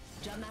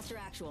 Jumpmaster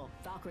Actual.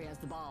 Valkyrie has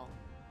the ball.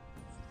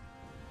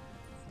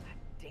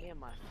 Damn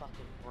my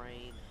fucking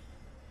brain.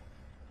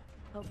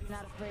 Hope you're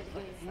not afraid to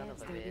get your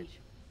hands dirty.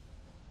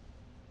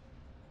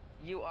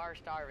 You are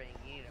starving.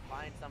 You need to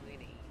find something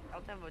to eat.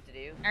 Don't tell me what to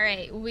do. All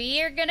right,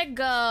 we are gonna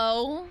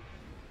go.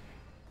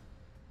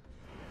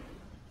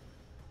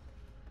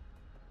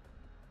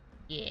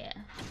 Yeah.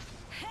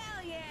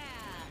 Hell yeah!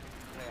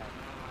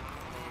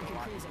 We can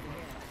cruise over here.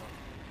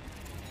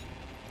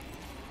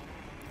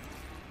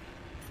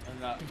 I'm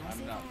not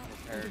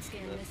prepared for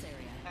Scan this. this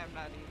area. I'm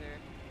not either.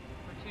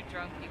 We're 2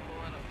 drunk people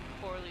in a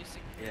poorly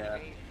secured Yeah.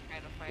 base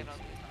trying to fight on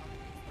these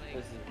zombies.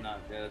 This is not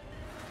good.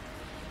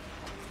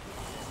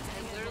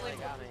 Like, literally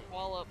got put me. this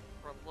wall up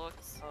for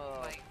looks.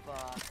 Oh, Like,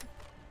 fuck.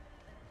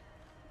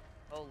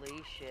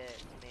 Holy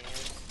shit, man.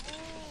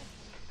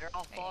 They're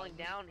all falling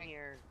down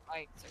here.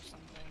 fights or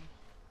something.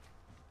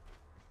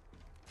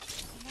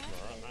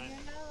 Alright, mate.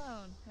 Leave me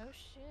alone. Oh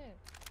shit.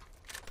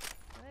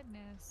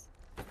 Goodness.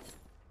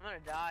 I'm gonna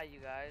die, you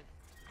guys.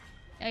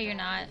 No, you're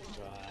not.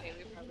 Okay,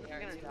 we probably You're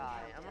are gonna too.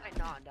 die. I might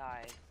not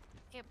die.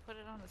 Can't put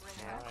it on his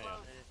I map. just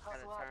gotta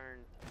turn.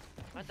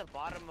 I'm at the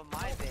bottom of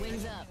my base.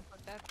 Wings I'm up. gonna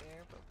put that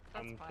there, but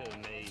Come that's to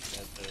fine. me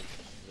at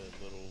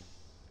the little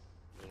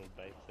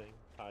base thing.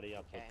 Party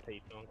up with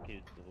Okay. P-Funk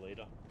is the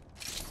leader.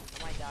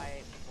 I might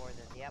die before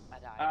this. Yep, I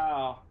died.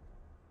 Oh.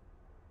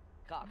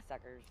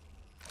 Cocksuckers.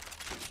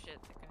 Shit,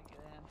 they're gonna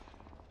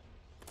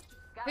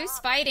get in. Who's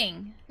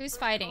fighting? Who's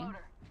fighting?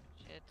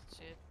 Shit,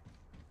 shit.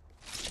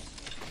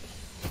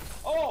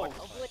 Oh,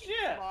 Hopefully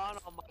shit! spawn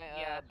on my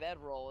Yeah.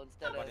 bedroll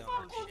instead of Nobody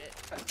on oh,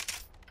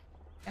 shit.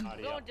 I'm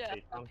Party going up, to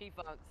P-Funk.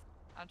 P-Funks.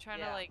 I'm trying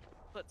Yeah. to like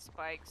put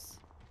spikes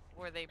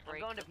where they I'm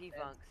break. going to the bed.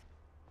 P-Funks.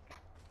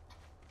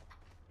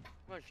 I'm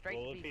going straight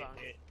Well, to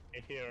P-Funks.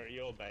 if you're at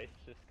your base,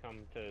 just come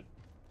to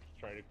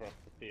straight across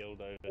the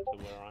field over to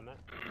where I'm at.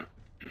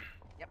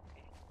 Yep.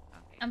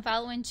 Okay. I'm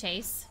following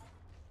Chase.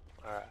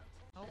 Alright.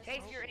 Oh,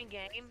 Chase, oh. you're in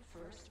game.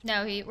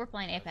 No, we're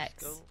playing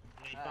Apex. Go.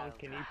 P-Funk,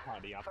 can you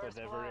party up with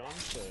everyone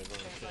so everyone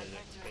can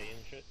XP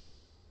and shit?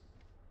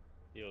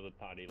 You're the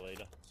party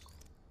leader.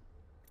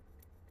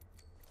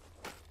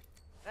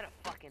 What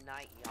a fucking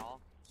night, y'all.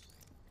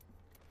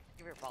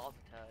 Give your balls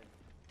a tug.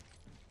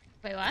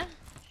 Wait, what?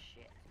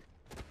 Shit.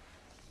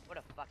 What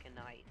a fucking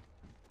night.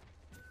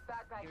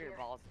 Backpack Give your here.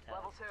 balls a tug.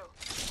 Level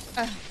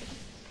 2. Ugh.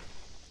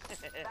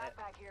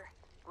 Backpack here.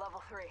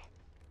 Level 3.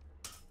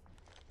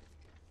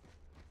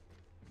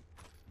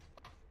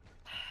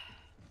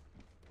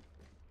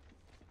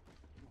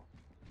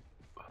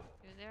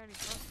 Dude, they already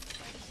broke the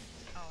spikes.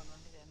 Oh, no,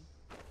 they didn't.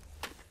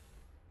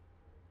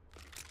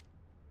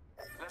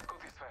 Let's go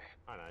this way.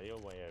 I know, you're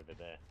way over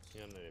there.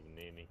 You're not even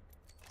near me.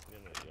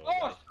 You're not at your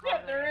Oh, base.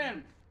 shit, they're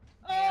in!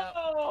 Yep.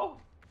 Oh!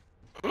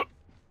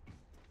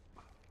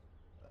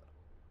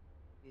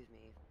 Excuse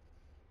me.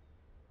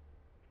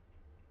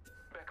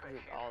 Backpack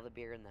Drink here. all the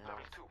beer in the Level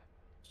house. 2.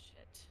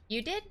 Shit.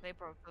 You did? They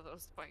broke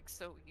those spikes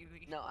so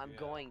easy. No, I'm Yeah.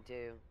 going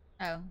to.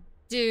 Oh.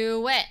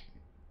 Do it.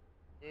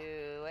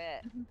 Do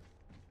it.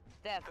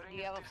 Steph, The do ring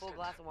you is have a full distant.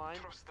 glass of wine?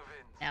 Trust the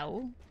wind.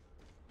 No.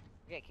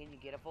 Okay, can you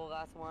get a full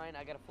glass of wine?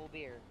 I got a full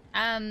beer.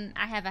 I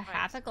have a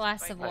half a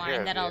glass of I hear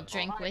wine that I'll you.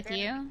 drink with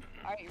you.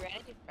 Alright, you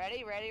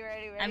ready?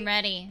 Ready? I'm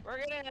ready. We're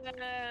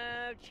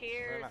gonna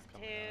cheers not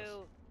coming to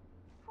to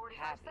 45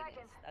 Happiness.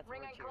 seconds. That's what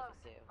Ring we're and cheers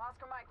close. to.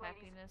 Oscar Mike, ladies.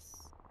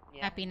 Happiness.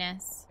 yeah.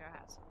 Happiness. Your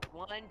house.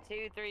 1,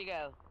 2, 3,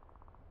 go.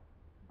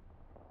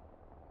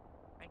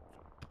 I wish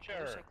I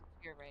Sure. could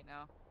hear right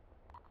now.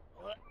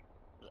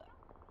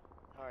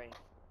 Sorry.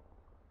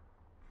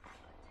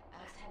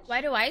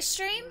 Why do I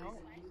stream?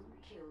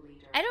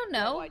 I don't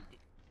know.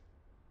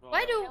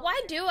 Why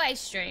do I They're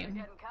stream?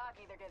 getting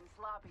cocky, they're getting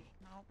sloppy.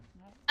 Nope,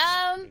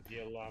 nope. If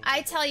you love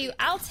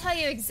I'll tell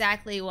you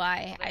exactly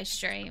why I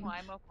stream.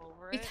 Climb up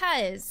over it.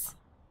 Because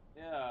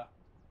Yeah.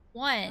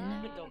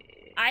 one,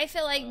 I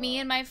feel like me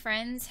and my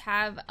friends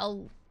have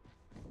and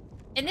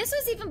this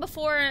was even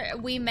before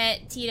we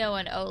met Tito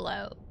and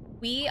Olo.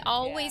 We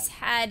always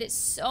had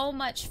so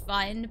much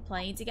fun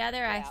playing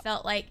together. I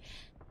felt like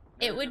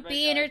it would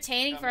be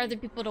entertaining for other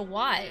people to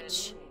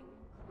watch.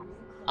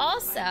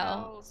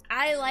 Also,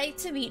 I like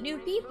to meet new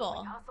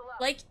people,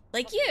 like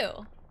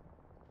you.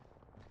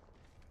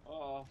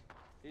 Oh,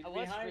 he's I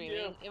was behind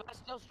streaming. you. Am I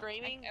still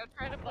streaming? I'm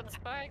trying to put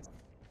spikes.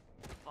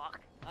 Fuck.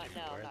 No,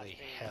 I'm Where not the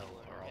streaming. hell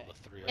are all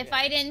the three of If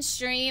I didn't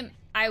stream,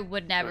 I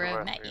would never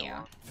have met you.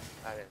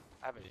 I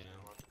haven't Yeah.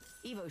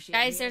 seen one. Evo shield.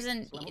 Guys, here. there's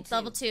an it's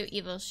level 2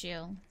 evil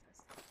shield.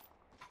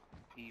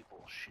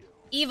 Evil shield.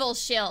 Evil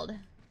shield.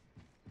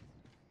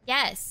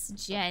 Yes,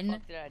 Jen.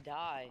 Fuck did I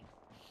die?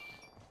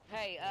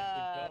 Hey,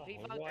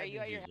 P-Funk, Why are you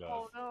did at your you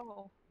house? Oh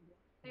no.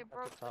 They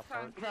broke the top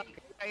part. concrete.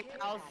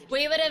 House.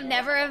 We would have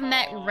never have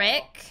met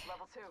Rick.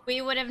 Level 2.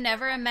 We would have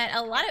never met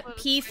a lot of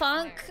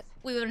P-Funk.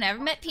 We would have never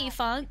met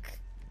P-Funk.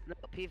 No,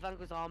 P-Funk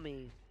was on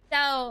me.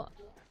 So,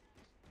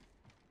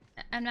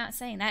 I'm not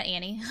saying that,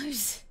 Annie.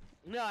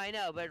 No, I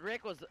know, but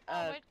Rick was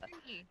Oh, my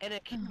tree. an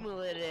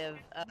accumulative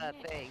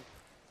thing.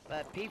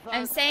 But P-Funk.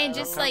 I'm saying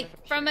just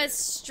like from a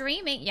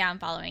streaming, yeah, I'm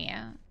following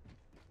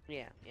you,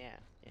 Yeah.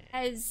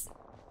 has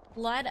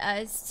led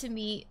us to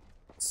meet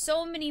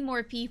so many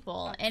more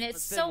people, and it's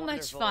It's been so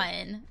much wonderful.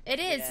 fun. It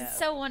is. Yeah. It's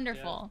so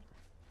wonderful.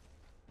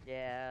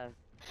 Yeah.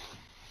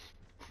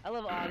 I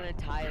love Anna and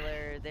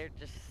Tyler. They're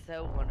just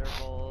so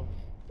wonderful.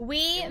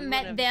 We Yeah, we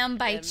met would've them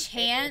by been-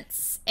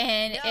 chance,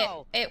 and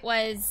No. it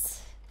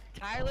was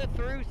Tyler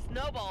threw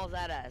snowballs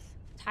at us.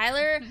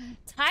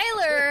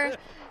 Tyler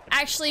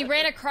actually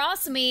ran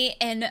across me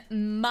in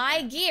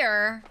my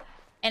gear,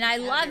 and I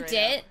loved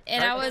it,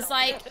 and I was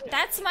like,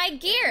 that's my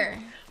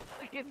gear.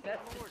 Look at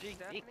that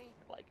GG.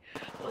 Like,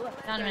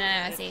 Donovan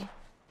and I see.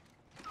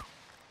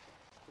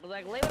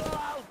 like, leave it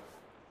alone.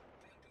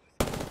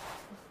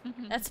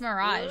 That's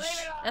Mirage.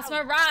 That's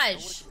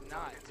Mirage.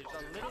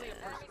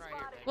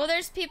 Well,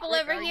 there's people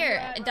over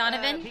here.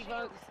 Donovan.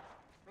 P-Funk.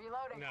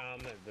 Reloading. No, I'm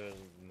at the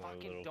my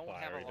Fucking little don't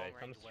have a fiery base.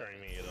 I'm long-range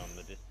streaming it on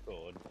the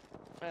Discord.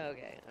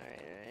 Okay,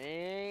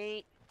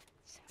 alright.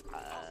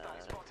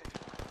 Hostile spotted.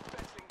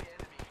 Battling the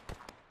enemy.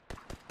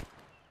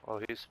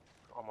 Oh, he's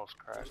almost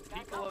crashed.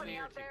 People over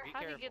here too. Be How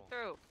do you careful. get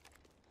through?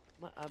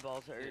 My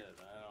eyeballs hurt. Shit,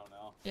 I don't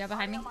know. Yeah,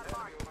 behind me. On my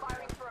mark.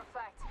 Firing for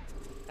effect.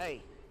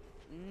 Hey,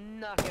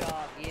 knock it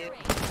off, you.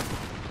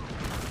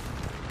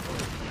 Holy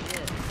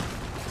shit.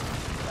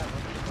 Stop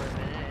looking for a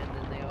minute, and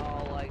then they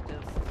all like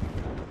just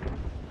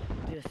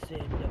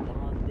descend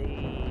upon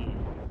thee.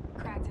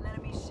 Cracked an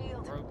enemy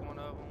shield. Broke one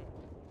of them.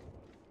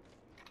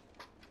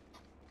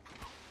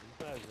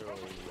 You guys are all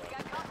We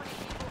got company,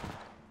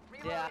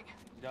 people. Yeah. Reloading.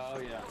 Oh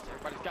yeah.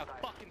 Everybody's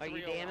got fucking Are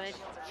you 301. damaged?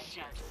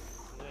 Shit.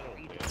 Are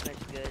you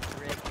damaged good,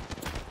 Rick?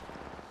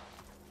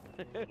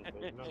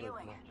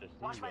 Healing.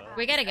 Watch my back.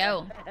 We gotta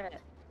go.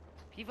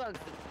 P-Funk's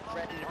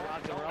ready to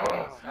rock and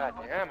roll. God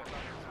damn it.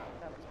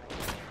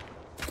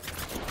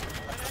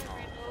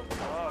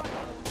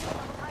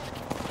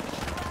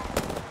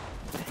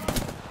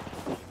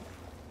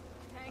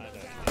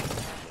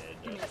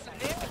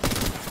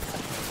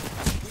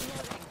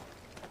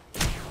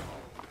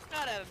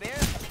 Not a bear.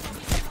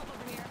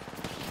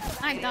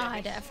 My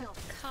God, I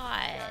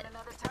forgot.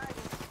 Another target.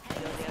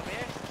 Kill the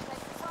bear.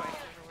 Spikes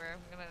everywhere.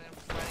 I'm gonna end up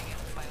running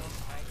into my own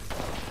spikes.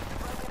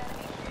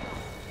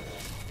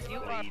 You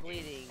are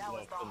bleeding. That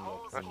was the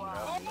whole squad.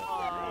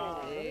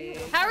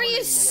 Oh, How are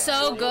you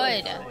so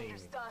good?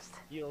 There's dust.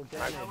 You'll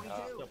damage.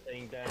 Stop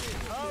being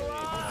damaged. Got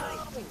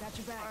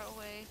your back. Far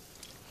away.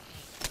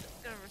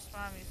 It's gonna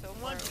respond me so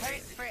far one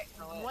away. turret,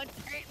 one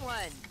turret,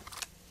 one.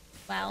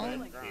 Well,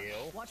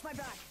 Heal. Watch my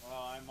back.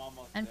 Well, I'm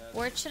almost dead.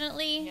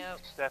 unfortunately, Yep.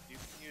 Steph, you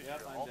can use Yep,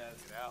 your I'm ult dead.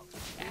 to get out.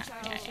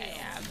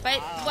 yeah. But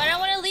what I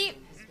want to leave.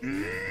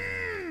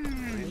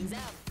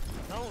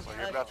 Don't Well,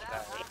 you're about to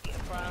die.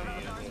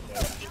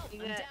 from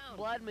that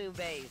Blood Moon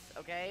base,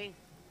 okay?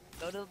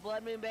 Go to the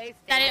Blood Moon base.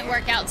 That didn't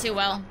work out too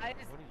well. I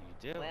just, What are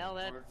you doing? well,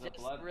 Where's that's the just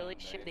Blood really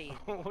Moon shitty.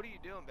 What are you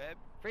doing, babe?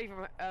 Free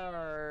from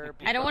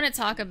I don't want to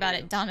talk about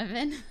it,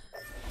 Donovan.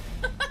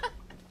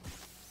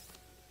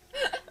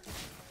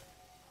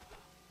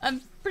 I'm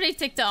pretty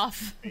ticked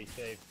off. Be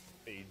safe,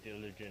 be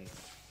diligent,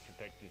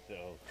 protect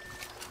yourself.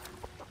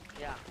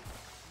 Yeah.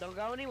 Don't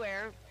go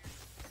anywhere.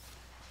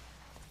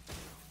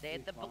 Stay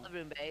at the Blood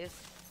Moon base.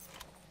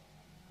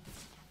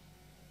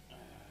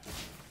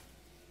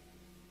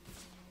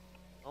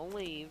 Don't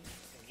leave.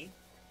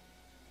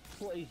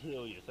 Please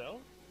heal yourself.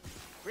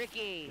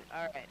 Ricky!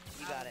 Alright,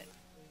 you got it.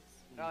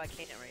 Oh, I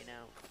can't right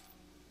now.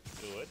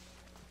 Do it.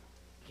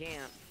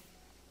 Can't.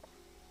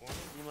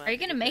 might Are you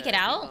gonna have to make get it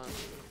the out? phone.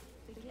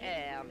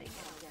 Yeah, I'll make it.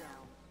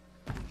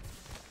 How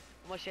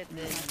much shit did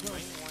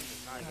Green one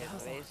does not hit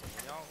the base?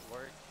 You don't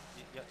worry.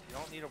 You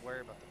don't need to worry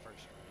about the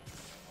first one.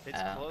 If it's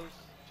Oh. close,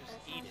 just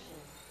eat it.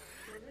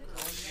 As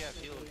long as you have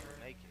heals,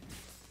 you'll make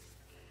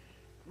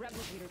it.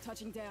 Replicator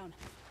touching down.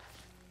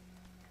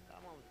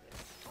 I'm almost there.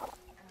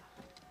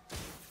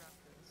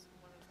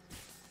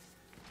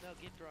 No,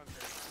 get drunker.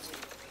 Wait,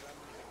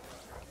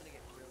 I'm gonna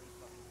get really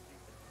fucking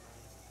stupid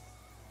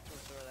tonight.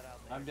 Just throw that out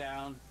there. I'm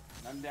down.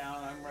 I'm down.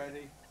 I'm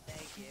ready.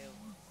 Thank you.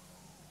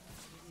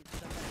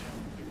 Somebody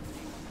else get the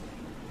same one.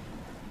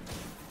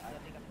 I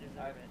think I'm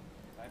deserve it.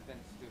 I've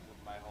been stupid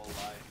my whole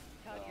life,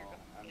 so Tug, you're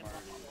I'm gonna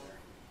already get there.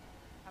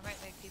 I might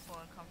make people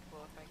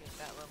uncomfortable if I get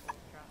that level of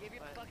drunk, Give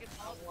your but fucking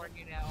I'll pulse. warn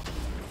you now.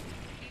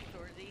 Keep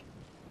Dorsey.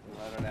 You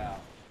let it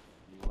out.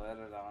 You let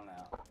it on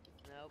out.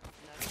 Nope,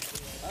 not gonna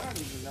do I that. don't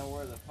even know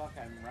where the fuck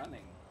I'm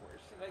running. Where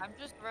should I I'm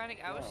just running.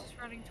 I was go? just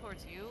running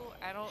towards you.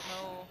 I don't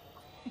know.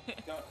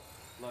 Don't-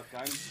 Look,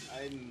 I'm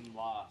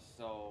lost,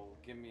 so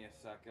give me a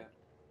second.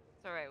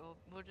 It's alright.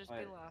 We'll just be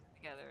Wait. lost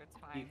together. It's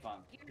fine.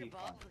 P-Funk. Keep your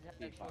balls up,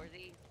 P-Funk.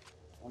 Dorsey.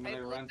 I'm I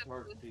gonna looked run up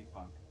towards the-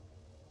 P-Funk.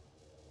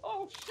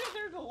 Oh shit,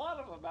 there's a lot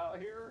of them out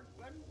here.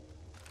 What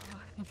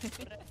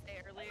did I say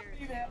earlier? I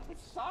need to have I'm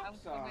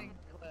socks on. coming.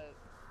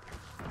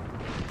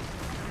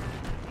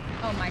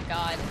 Oh my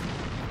God.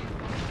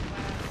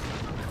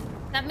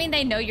 Does that mean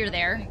they know you're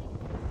there?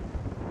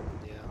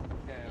 Yeah.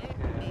 Okay.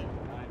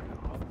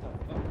 What the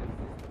fuck is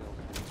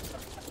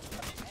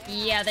this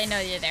building? Yeah, they know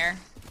you're there.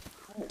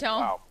 Don't.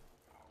 Wow.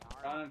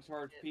 Running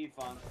towards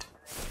P-Funk.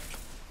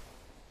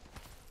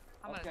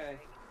 I'm gonna Okay.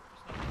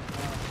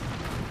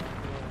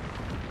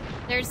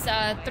 There's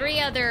three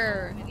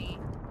other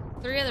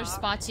many.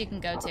 spots you can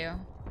go to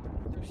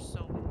There's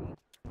so many.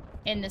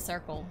 in the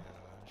circle.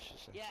 It's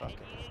just a Yeah, and fucking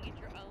you need to get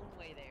your own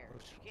way there.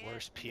 You can't-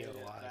 worst POIs in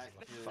Back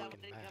the to- fucking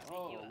Somebody map. come pick you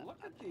Oh, up. look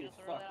I'm at just gonna these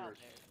throw that out fuckers.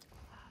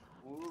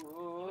 there.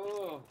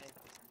 Ooh.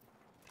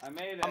 I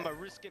made it. I'm gonna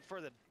risk it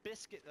for the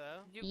biscuit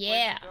though. You,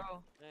 Yeah. where'd you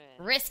go? Yeah.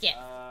 Risk it.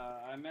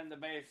 I'm in the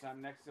base.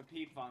 I'm next to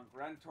P-Funk.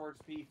 Run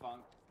towards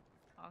P-Funk.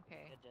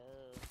 Okay. Good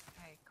dog.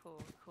 Hey,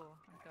 cool.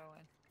 I'm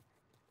going.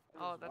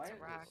 Oh, that's a Why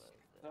is rock. this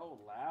so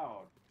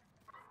loud.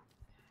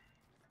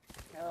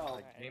 Hell,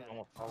 Alright, I got it.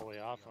 almost all the way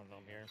off on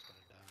them here.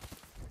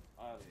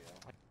 audio.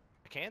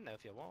 I can though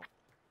if you want.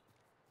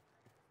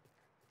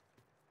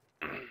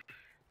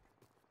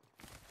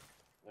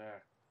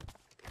 There.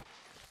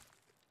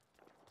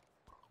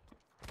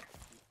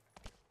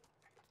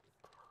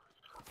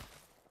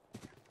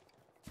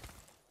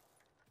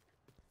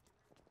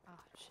 Oh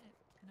shit.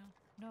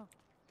 No.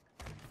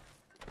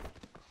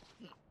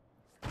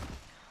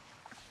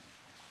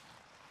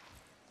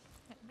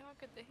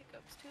 the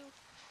hiccups too.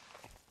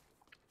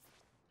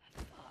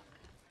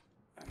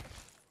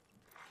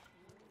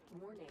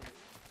 Warning.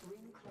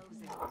 Ring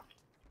closing.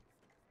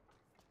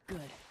 Good.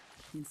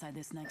 Inside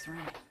this next ring.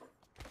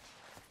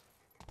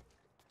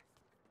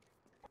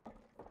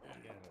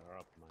 Gather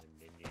up my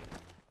minion.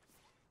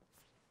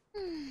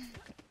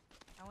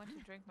 I went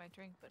to drink my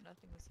drink, but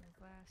nothing was in the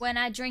glass. When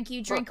I drink,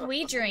 you drink,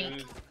 we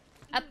drink.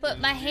 I put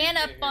my hand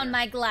up on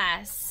my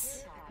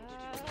glass.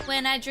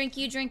 When I drink,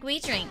 you drink, we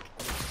drink.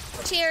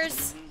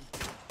 Cheers.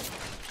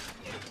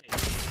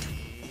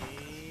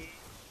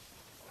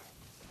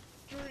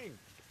 Drink.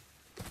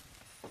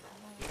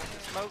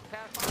 Smoke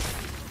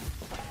Pathfinder.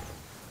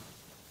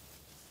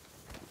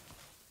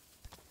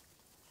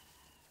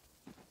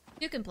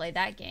 You can play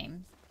that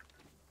game.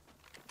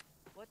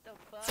 What the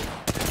fuck?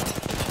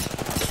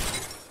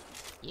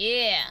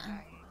 Yeah.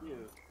 Yeah.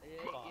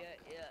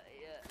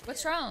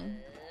 What's wrong?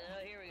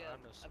 Here we go. I'm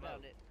no I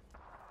found smoke. it.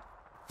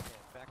 Yeah,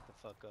 back the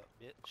fuck up,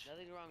 bitch.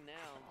 Nothing's wrong now.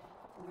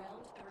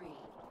 Round 3.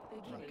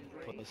 Beginning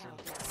Fucking ring pussy.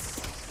 countdown.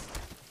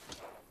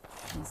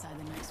 Inside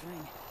the next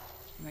ring.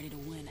 Ready to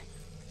win.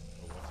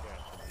 Well, what's the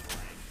actual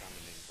rain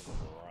coming in from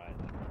the right?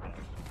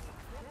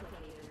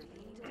 Replicator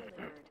being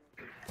delivered.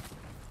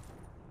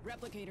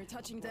 Replicator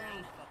touching down.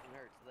 Fucking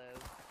hurts though.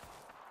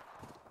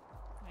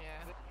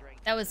 Yeah, Good drink.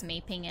 That was me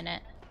pinging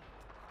it.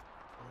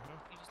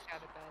 you just got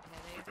a bad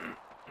headache.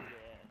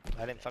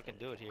 Yeah. I didn't fucking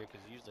do it here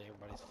because usually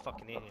everybody's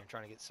fucking in here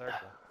trying to get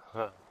circle.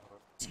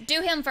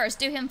 Do him first.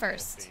 Do him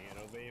first.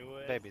 It'll be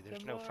with Baby,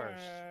 there's no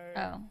first. Oh.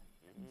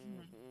 Mm-hmm.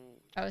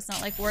 Oh, it's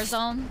not like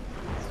Warzone?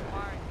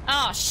 Smart.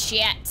 Oh,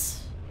 shit.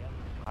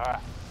 Alright.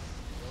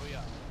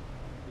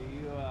 Do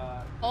you,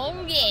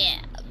 Oh, yeah,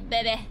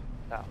 baby.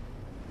 No.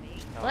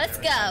 Let's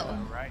go.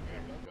 Right.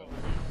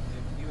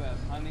 if you have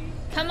honey...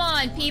 Come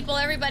on, people.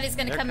 Everybody's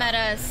gonna come at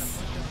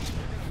us.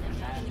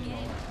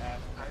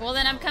 Well,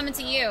 then I'm coming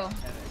to you.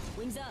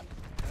 Wings up.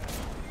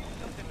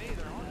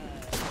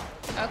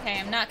 Okay,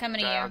 I'm not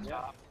coming to you. Oh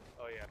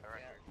yeah, they're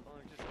right here.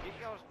 Just get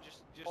y'all,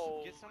 just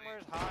get somewhere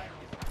high.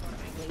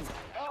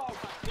 Oh,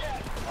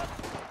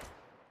 shit!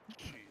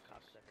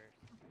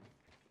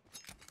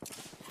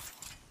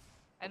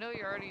 I know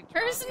you're already drunk.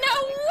 There's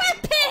no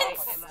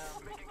weapons!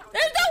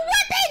 There's no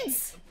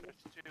weapons! There's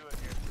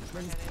two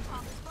in here.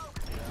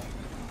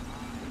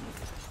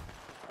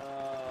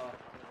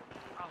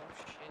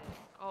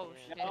 Oh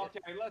shit. Yeah, okay,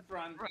 let's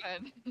run.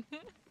 Run.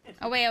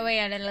 Oh, wait.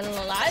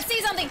 I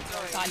see something.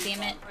 God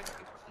damn it.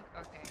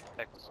 Okay.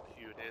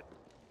 Executed.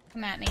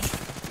 Come at me.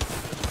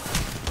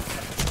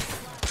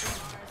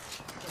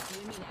 Just you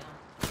and me now.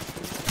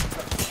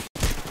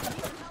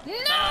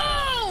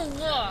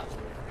 No!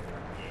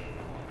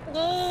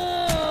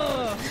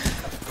 Oh!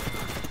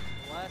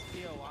 Last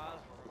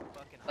POIs were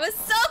fucking It was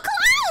so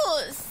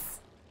close!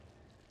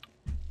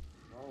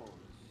 Oh,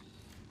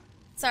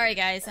 Sorry,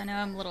 guys. I know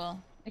I'm a little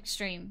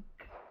extreme.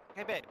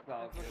 Hey, babe.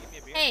 Oh, Give me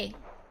a beer. Hey,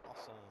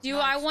 Awesome. do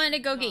I want to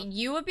go get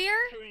you a beer?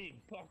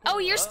 Oh,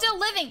 you're still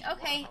living.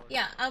 Okay,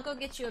 yeah, I'll go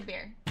get you a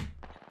beer.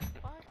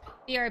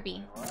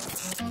 BRB.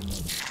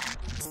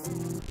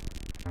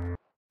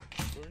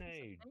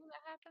 Grenade. Anything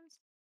that happens?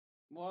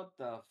 what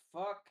the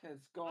fuck is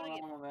going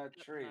on with that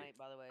tree? Tonight,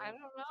 by the way. I don't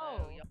So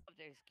know. y'all have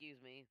to excuse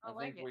me. I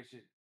like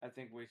it. I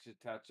think we should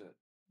touch it.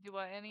 Do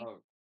what, Annie?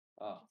 Oh,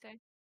 What'd you say?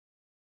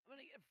 I'm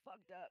gonna get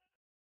fucked up.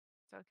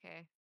 It's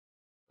okay.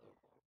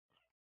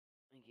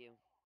 Thank you.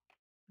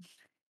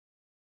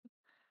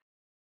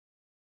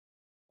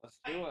 let's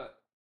do it.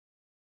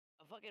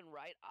 A fucking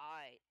right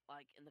eye,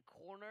 like in the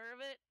corner of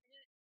it,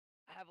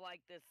 I have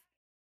like this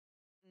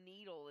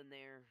needle in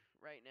there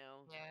right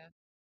now. Yeah.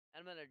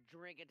 I'm gonna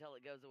drink until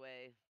it goes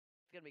away.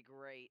 It's gonna be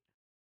great.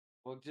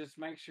 Well, just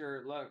make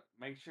sure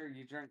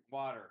you drink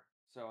water.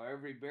 So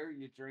every beer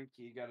you drink,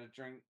 you gotta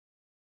drink.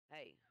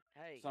 Hey,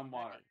 Some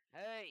water.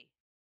 Hey,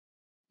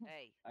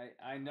 hey.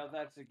 I know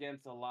that's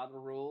against a lot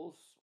of rules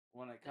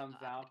when it comes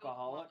to I don't want-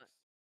 alcoholics.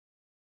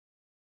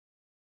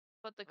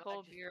 Put the Well, I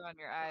cold just- beer on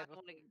your well, eye I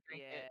before wanna- you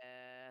drink yeah,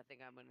 it. I think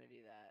I'm gonna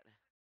do that.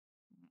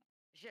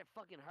 Shit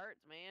fucking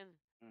hurts, man.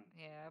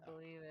 Yeah, I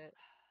believe it.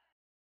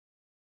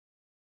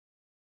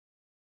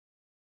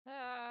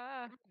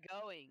 Ah. I'm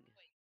going.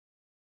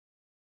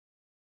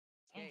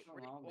 Okay,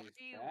 What's we're wrong with only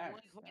these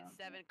facts,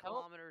 1.7 man?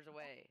 kilometers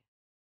away.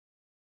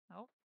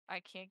 Nope. I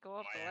can't go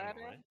up the I am, ladder.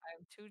 right?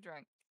 I'm too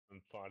drunk.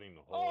 I'm fighting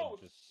the Oh,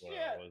 horde just where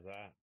I shit! was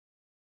at.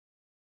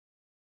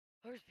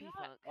 Where's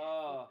P-Funk?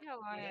 Yeah,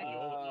 why? Yeah,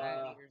 You're you're-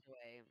 5 meters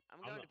away. I'm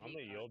going to I'm at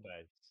P-Funk. your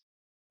base.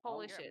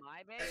 Holy You're at shit.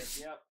 my base?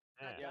 Yep.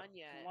 Not Yeah. done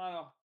yet. Come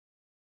on.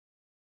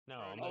 No,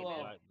 I'm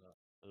Hello. at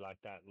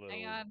like that little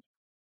Hang on.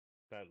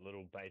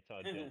 base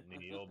I built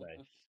near your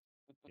base.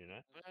 You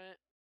know,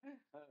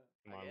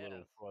 my yeah.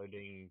 little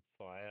floating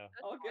fire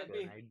Look at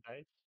me. grenade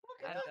base. Look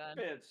I'm at done. that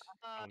bitch.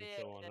 I'm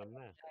still on them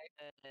there.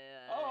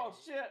 Oh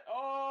shit.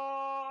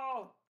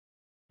 Oh.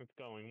 It's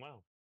going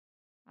well.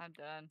 I'm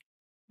done.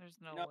 There's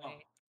no, No.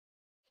 way.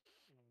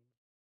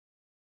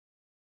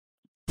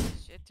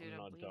 Shit, dude, I'm I'm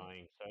not bleeding.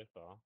 dying so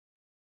far.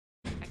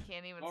 I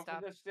can't even Go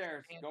stop. for the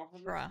stairs. Man. Go for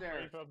the Bruh.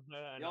 stairs. Leave up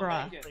there and You'll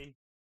Bruh. make it. honestly,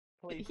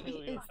 Please He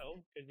heal is yourself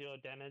because you're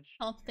damaged.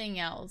 something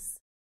else.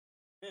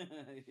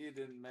 You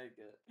didn't make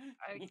it.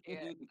 I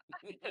can't.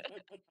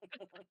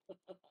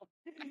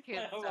 I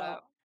can't Well,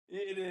 stop.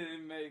 you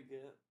didn't make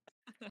it.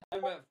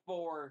 I'm at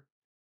 4.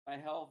 My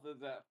health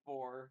is at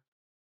 4.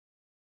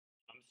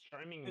 I'm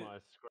streaming my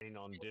screen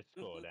on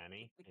Discord,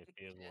 Annie, if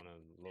you want to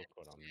look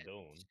what I'm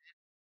doing.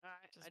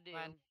 Alright, I Just do.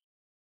 fine.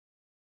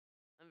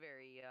 I'm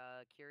very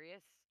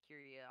curious.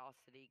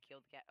 Curiosity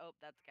killed cat. Oh,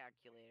 that's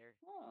calculator.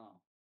 Oh.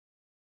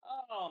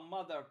 Oh,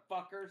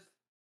 motherfuckers.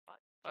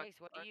 Chase,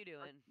 what are you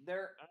doing?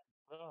 They're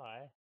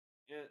Hi.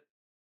 it.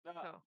 Oh.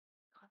 Alright,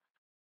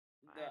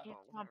 Yeah,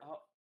 well, Tom.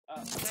 Oh,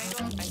 Can I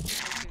go? I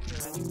can't do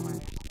you. That's fine.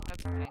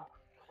 That's fine.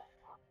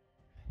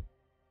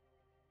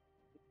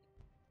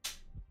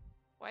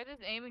 Why does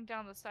aiming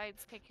down the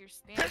sides take your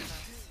stamina?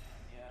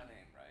 yeah, that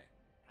ain't right.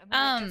 I mean,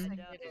 I guess Um,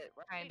 I did it,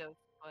 kind of,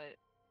 but...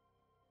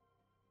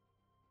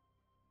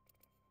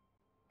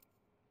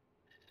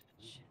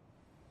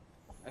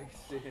 I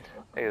see it.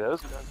 Hey,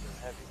 those guns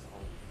are heavy. I'll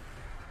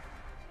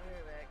be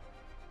back.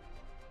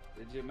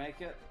 Did you make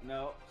it?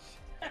 No.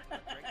 Drank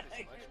this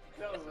much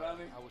Still because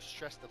running. I was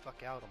stressed the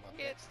fuck out on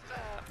my Can't meds.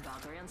 stop.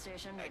 Valkyrie on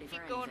station, ready for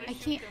keep going anything. I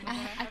to can't. shoot them, and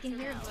then I have can to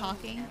hear him now.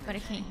 talking, but I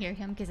can't hear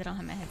him because I don't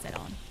have my headset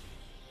on.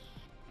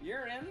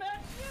 You're in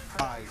that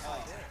shit? Hi.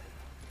 Oh.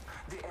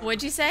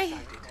 What'd you say? All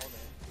that beer.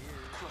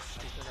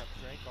 Just up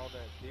drank all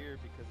that beer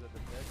because of the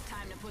meds.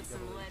 Time to put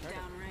some lead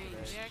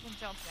downrange. Yeah, I can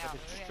jump now. I've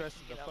been Maybe I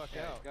stressing can the get fuck up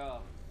there. out. Go.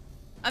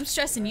 I'm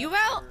stressing you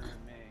out. For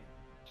me.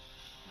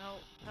 No,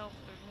 no,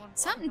 there's one.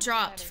 Something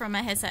dropped from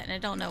my headset and I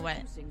don't know what.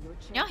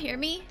 Y'all hear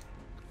me?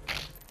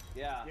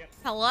 Yeah. Yep.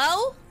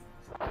 Hello?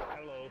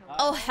 Hello.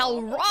 Oh,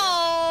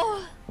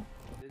 hello!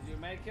 Did you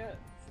make it?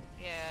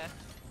 Yeah.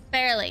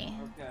 Barely.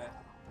 Okay.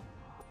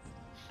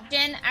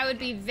 Jen, I would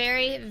be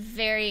very,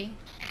 very...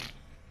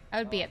 I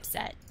would be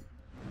upset.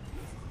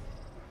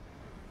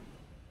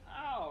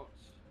 Ouch.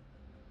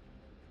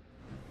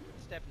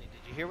 Stephanie,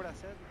 did you hear what I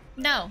said?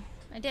 No,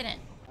 I didn't.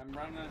 I'm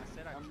running. I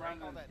said I I'm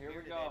drank all running. that Here beer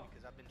we today go.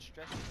 because I've been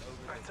stressing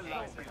over That's the a game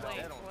lie. with Wait,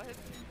 that on. what?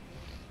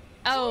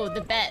 Oh,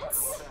 the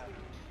bets.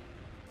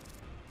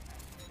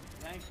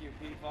 Thank you,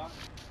 Peacock.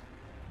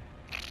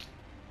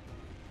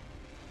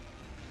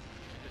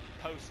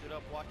 Posted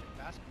up watching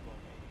basketball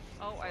games.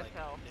 Oh, It's I like,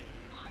 fell. dude,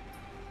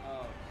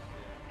 Oh,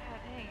 God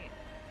dang it.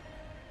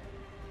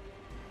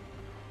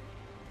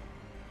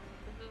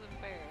 This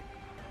isn't fair.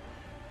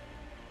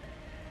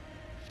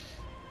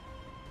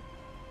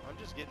 I'm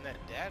just getting that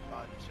dad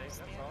bod in shape,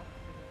 that's all.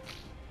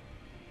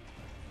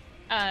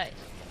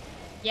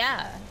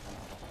 Yeah.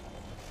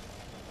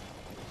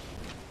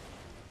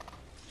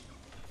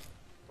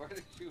 where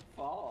did you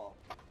fall?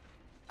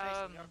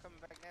 Jason, y'all coming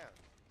back down.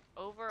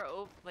 Over,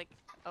 like,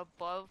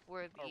 above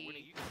where the... Or when are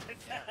you coming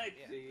down? I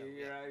Yeah, see no, you.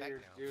 You're yeah, out back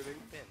here now.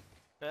 shooting. Finn.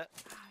 Oh, God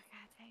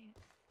dang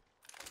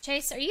it.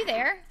 Chase, are you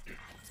there?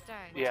 It's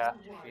dying. Yeah.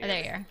 Oh,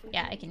 there you are.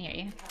 Yeah, I can hear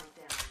you.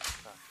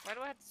 Why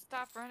do I have to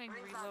stop running to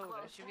reload?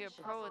 I should be a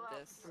pro at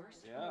this.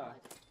 Yeah.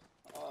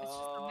 It's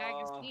just a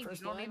magazine. You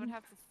don't even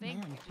have to think.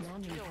 Man, You just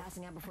imagine feel.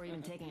 passing out before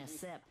even taking a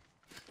sip.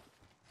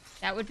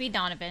 That would be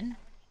Donovan.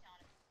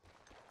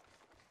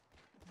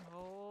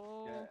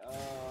 Oh. Okay.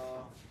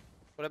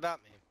 What about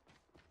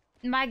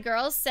me? My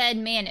girls said,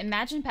 man,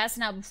 imagine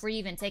passing out before you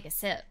even take a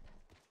sip.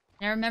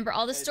 And I remember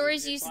all the Hey, did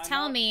stories you you used to find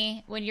tell out?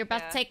 me when you're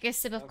about Yeah. to take a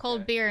sip of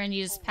cold Okay. beer and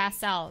you just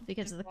pass out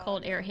because of the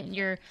cold air hitting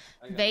your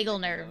I gotta vagal make another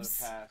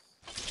nerves. pass.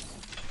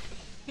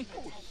 There's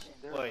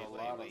Wait, a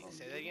lot of wait, them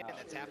say that again? out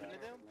That's here, happened to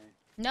them? actually.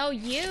 No,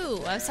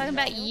 you. I was talking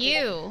about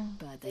you.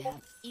 But they have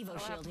I Evo don't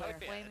have Shield no here.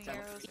 flaming It's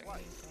happened arrows or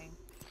twice. anything.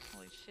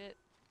 Holy shit.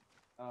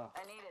 Oh,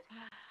 I need it.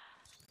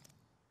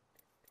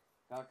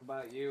 talk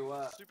about you.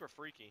 Super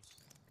freaky.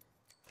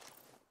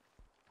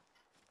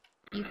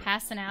 You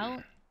passing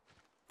out?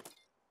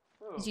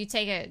 Did you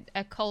take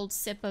a cold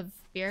sip of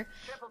beer?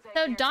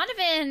 So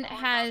Donovan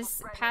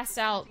has passed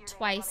out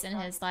twice in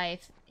his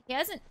life.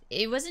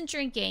 It wasn't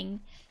drinking,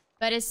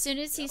 but as soon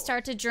as he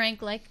started to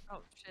drink like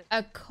Oh, shit.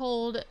 a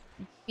cold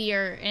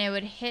beer and it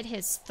would hit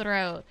his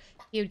throat,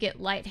 he would get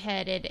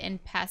lightheaded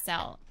and pass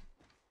out.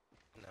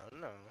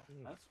 No.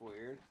 That's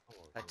weird.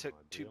 I took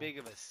too big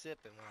of a sip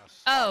and when I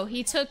was Oh,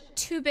 he took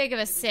too big of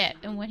a sip,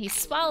 and when he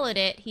swallowed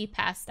it, he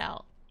passed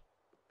out.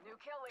 New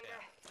kill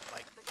leader.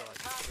 like for like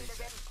 3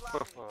 seconds.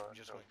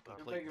 Just went Too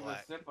complete big of a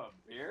black. sip of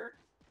beer?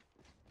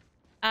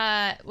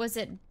 Was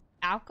it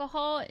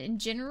alcohol in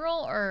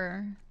general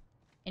or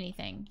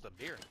anything? The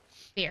beer.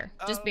 Beer,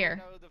 just Oh, beer.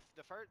 No,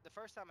 the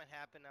first time it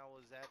happened, I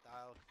was at the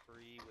aisle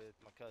 3 with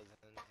my cousin,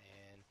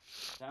 and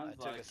Sounds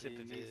I took like a sip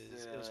he of needs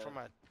his. to It was for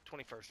my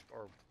 21st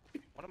or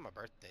one of my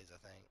birthdays,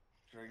 I think.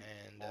 drink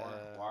and, more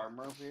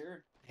warmer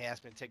beer. He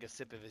asked me to take a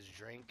sip of his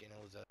drink, and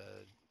it was a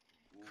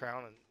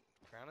Crown and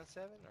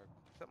Seven or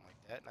something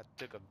like that. And I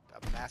took a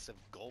massive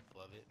gulp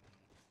of it.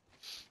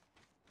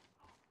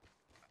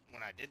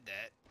 When I did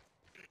that,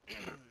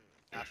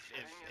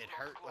 it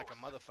hurt like a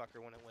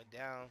motherfucker when it went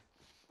down.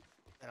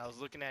 And I was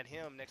looking at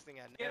him. Next thing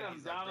I know, Get him,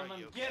 he's like, "Bro, Donovan,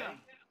 you get okay?"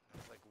 him. I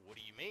was like, "What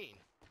do you mean?"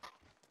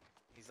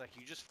 He's like,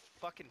 you just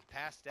fucking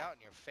passed out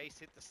and your face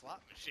hit the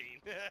slot machine.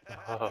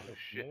 Oh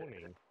shit.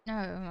 Morning.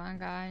 Oh my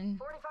god.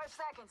 45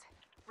 seconds.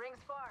 Rings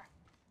far.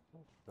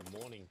 The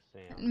morning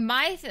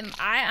sound.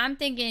 I'm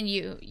thinking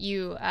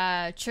you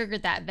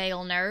triggered that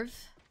vagal nerve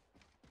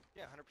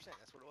Yeah, 100%.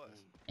 That's what it was.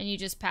 and you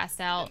just passed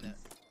out.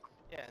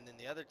 Yeah, and then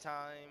the other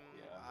time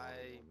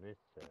Miss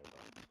that.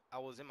 I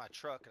was in my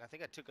truck and I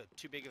think I took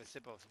too big of a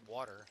sip of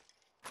water.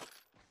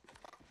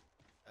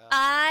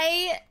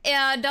 I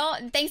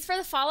don't. Thanks for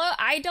the follow.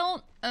 I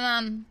don't.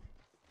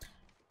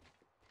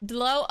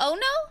 Dlo. Oh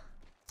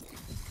no.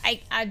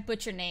 I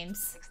butcher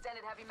names.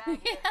 Extended heavy mag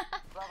here.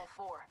 Level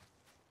 4.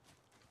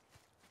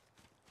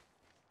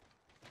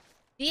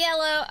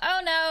 Yellow. Oh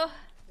no.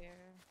 Yeah.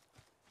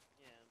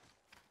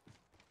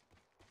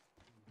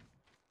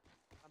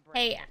 My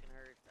Hey. brain fucking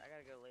hurts. I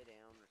gotta go lay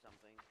down or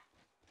something.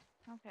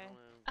 Okay.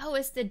 Oh,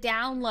 it's the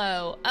down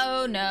low.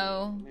 Oh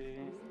no.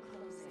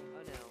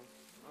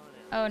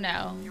 Oh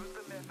no.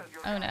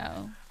 Oh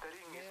no.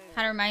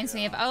 Kind of reminds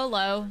me of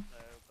Olo.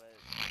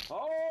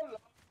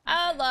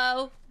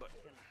 Olo.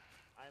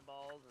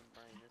 Eyeballs and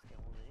brain is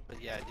killing me.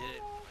 But yeah, I did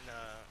it.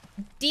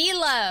 And,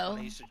 D-Lo. when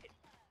I used to,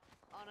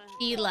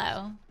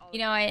 D-Lo. You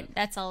know what?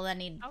 That's all I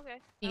need. Okay.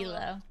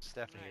 D-Lo.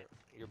 Stephanie,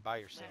 you're by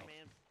yourself.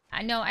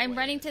 I know. I'm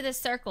running to the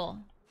circle.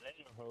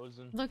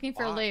 Looking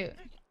for loot.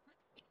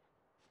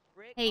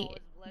 Rick, Hey, always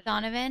a pleasure.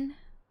 Donovan.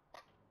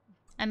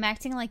 I'm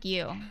acting like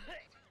you.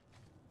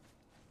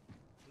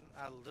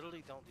 I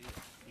literally don't do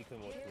that. You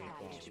can watch me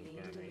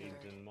farm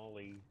grenades and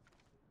Molly.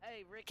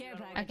 Hey, Rick, Care you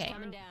wanna package wait Okay.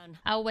 coming for- down.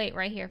 I'll wait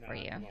right here for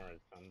Nah, you.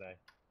 tomorrow's Sunday.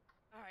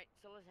 Alright,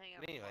 so let's hang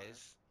out. But for a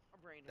anyways, while.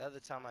 My brain the other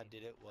hurts. time I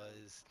did it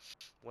was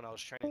when I was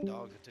training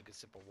dogs. I took a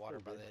sip of water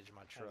by the edge of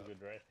my Have truck a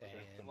good rest.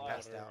 and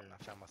passed out, and I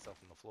found myself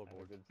on the Have a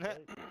floorboard. good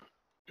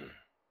sleep.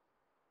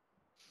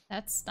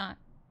 That's not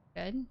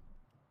good.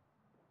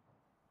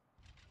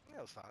 Yeah,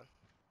 it was fine.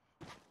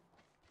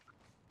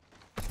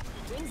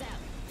 Rings out.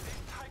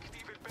 Take the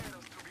will bear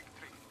us to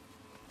victory.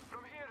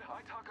 From here,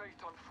 I target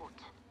it on foot.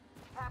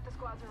 Half the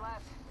squads are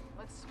left.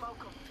 Let's smoke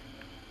them.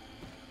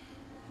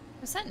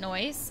 What's that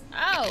noise?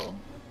 Oh.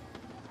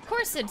 Of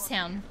course it's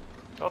him.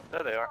 Oh,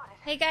 there they are.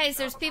 Hey guys,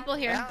 there's people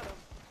here. Got 'em.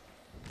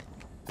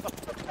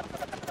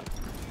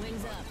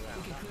 Wings up.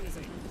 We can cruise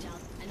them.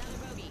 Another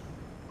bogey.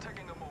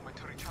 Taking a moment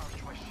to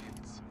recharge my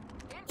shields.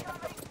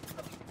 Incoming.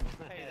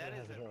 Hey, that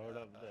is Throw it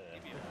up there.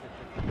 give you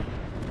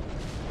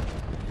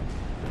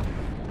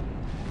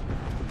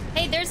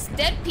Hey, there's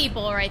dead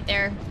people right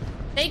there.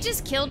 They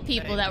just killed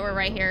people that were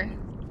right here.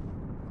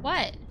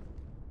 What?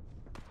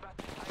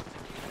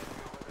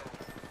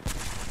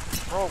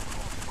 Oh,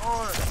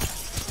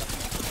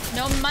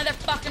 No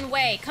motherfucking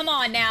way. Come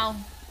on now.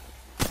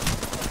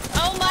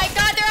 Oh my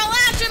god, they're all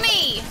after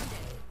me!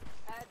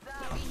 Heads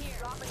up.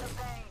 Dropping the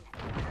pain.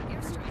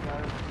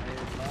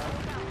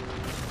 Airstrike.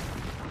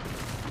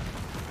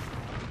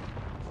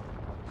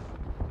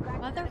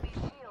 Cracked Mother- enemy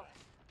shield.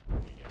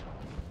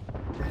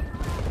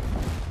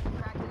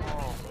 Cracked an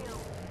enemy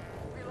shield.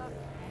 Reload.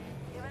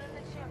 Give it in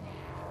the chimney.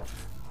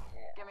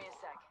 Give me a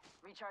sec.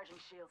 Recharging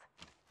shield.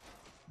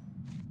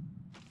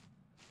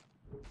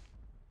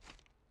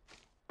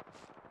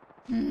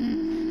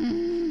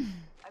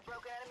 I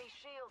broke enemy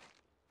shield.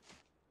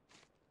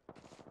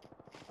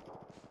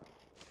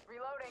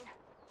 Reloading.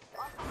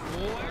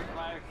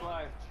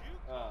 Fly.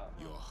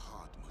 Your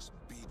heart must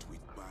beat with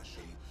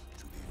passion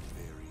to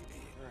the very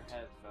end. Her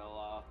head fell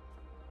off.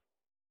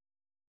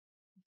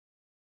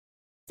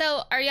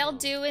 So, are y'all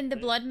doing the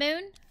blood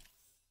moon?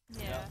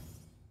 Yeah.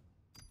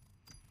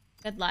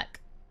 Good luck.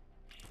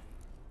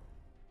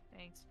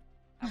 Thanks.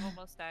 I've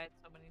almost died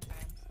so many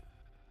times.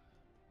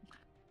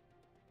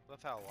 Love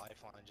how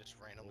Lifeline just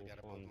randomly got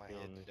above my head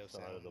and no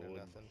Side sound, of the no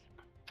woods.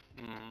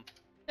 nothing.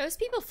 Those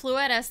people flew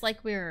at us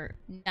like we were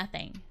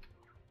nothing.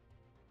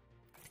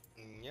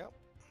 Yep,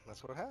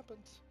 that's what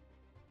happens.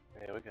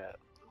 yeah, we got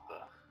the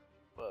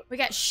fuck. We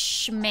got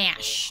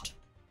smashed.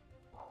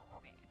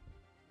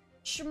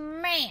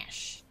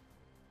 Smash.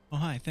 Oh,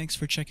 hi, thanks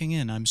for checking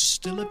in. I'm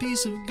still a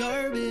piece of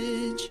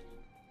garbage.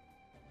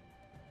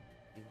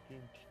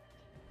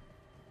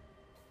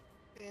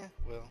 Yeah,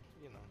 well,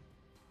 you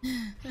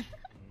know.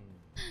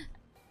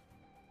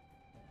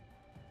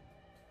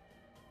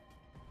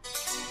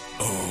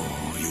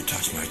 Oh, you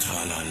touch my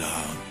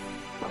tra-la-la.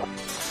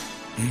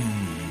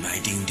 My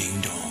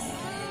ding-ding-dong.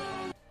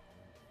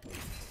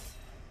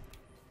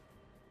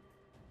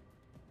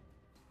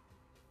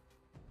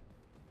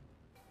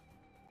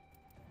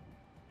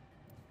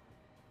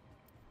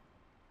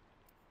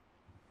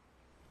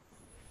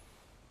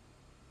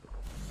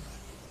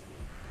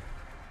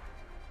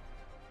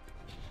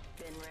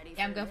 Been ready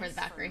Yeah, I'm going for the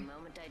Valkyrie. From the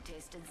moment I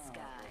tasted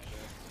sky.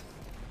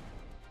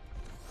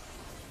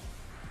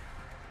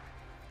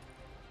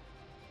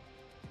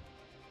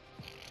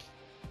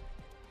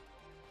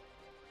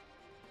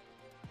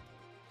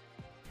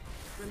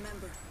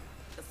 Remember,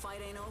 the fight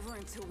ain't over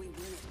until we win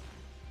it.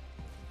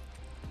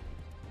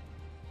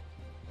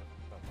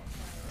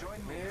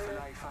 Join me,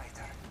 Fly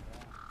Fighter.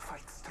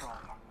 Fight strong.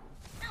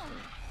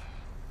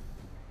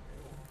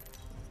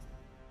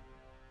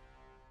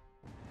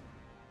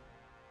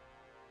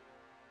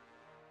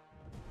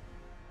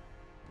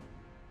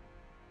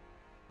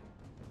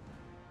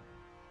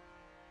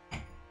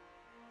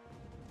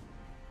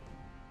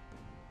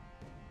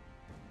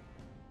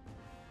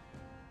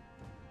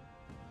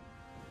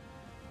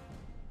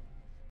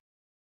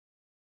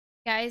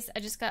 Guys,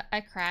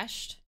 I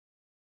crashed.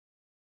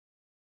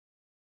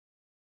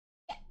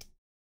 Get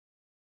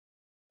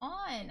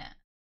on.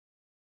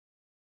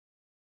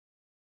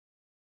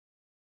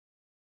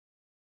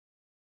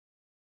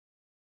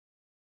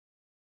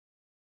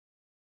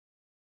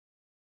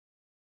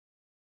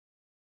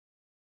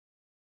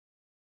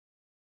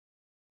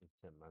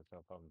 Set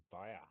myself on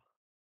fire.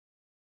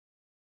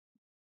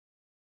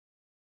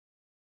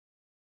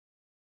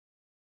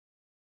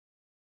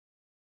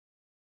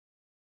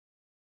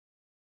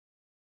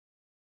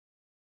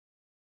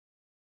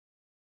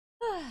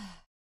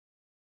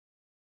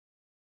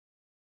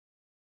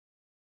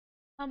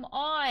 Come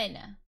on.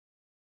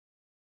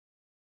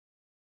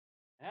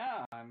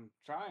 Yeah, I'm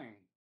trying.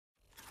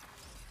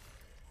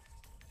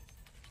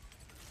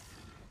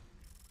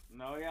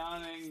 No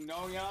yawning,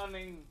 no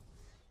yawning.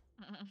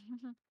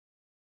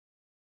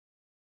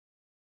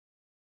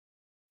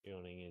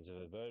 Yawning into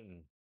the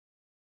button.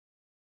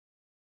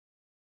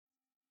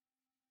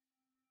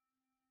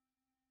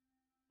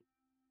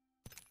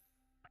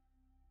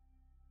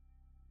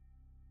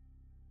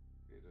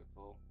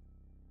 Beautiful.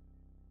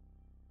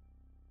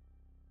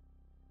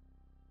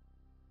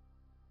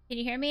 Can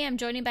you hear me? I'm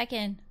joining back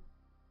in.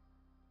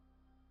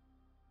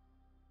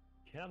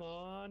 Come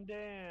on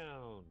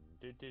down.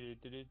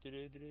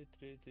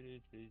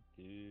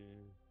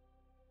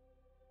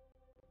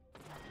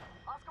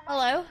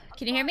 Hello?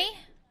 Can you hear me?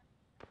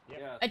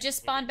 Yeah. I just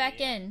spawned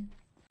back in.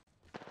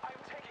 I'm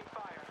taking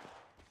fire.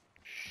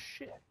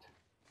 Shit.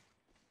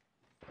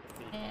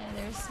 And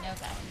there's no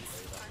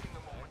guns. Taking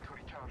a moment to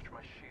recharge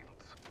my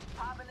shields.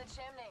 Pop in the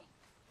chimney.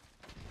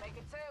 Make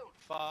it 2.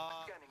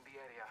 Fuck. Scanning the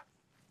area.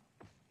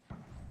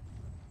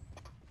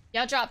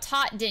 Y'all dropped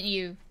hot, didn't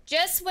you?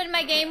 Just when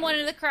my game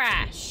wanted to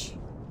crash.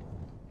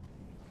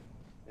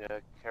 Yeah,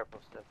 careful,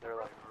 Steph. They're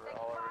like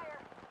all Fire.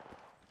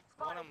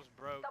 One of them's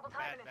broke. Double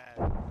Bad, timing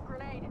bad.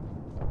 Grenade.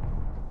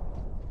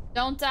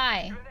 Don't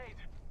die. Grenade.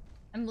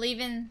 I'm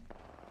leaving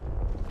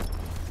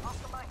Off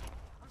the mic.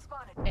 I'm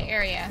spotted. the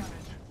area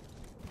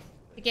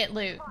to get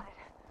loot. Spotted.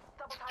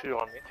 Double timing. 2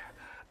 on me.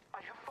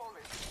 I have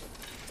fallen.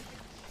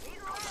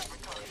 Need red.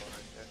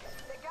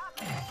 They got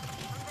me.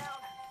 I'm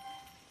down.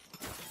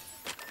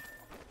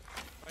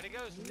 Where'd it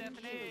go,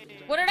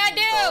 Stephanie? What did I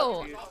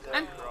do?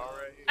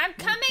 I'm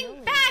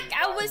coming back.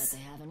 I was. They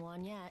haven't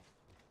won yet.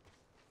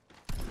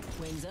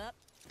 Wings up.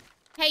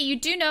 Hey, you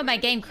do know my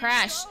game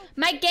crashed.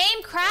 My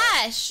game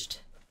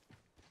crashed.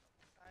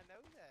 I know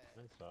that.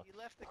 That's all. You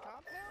left the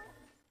compound?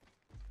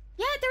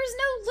 Yeah, there's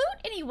no loot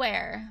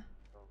anywhere.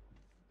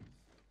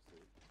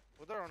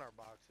 Well, they're on our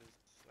boxes.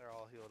 They're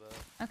all healed up.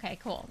 Okay,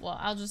 cool. Well,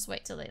 I'll just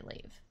wait till they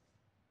leave.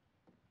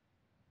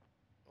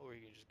 Or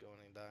you can just go in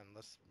and die and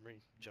let's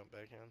jump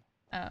back in.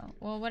 Oh,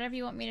 well, whatever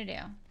you want me to do.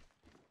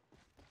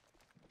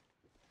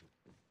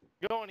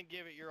 Go in and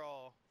give it your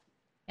all.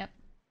 Yep.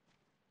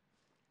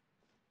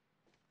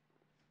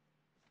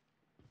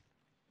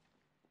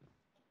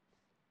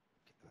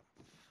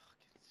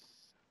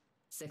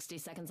 60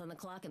 seconds on the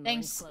clock and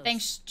Thanks,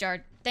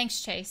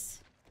 thanks,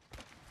 Chase.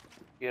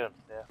 Yeah,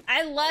 yeah.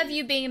 I love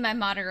you being my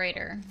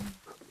moderator.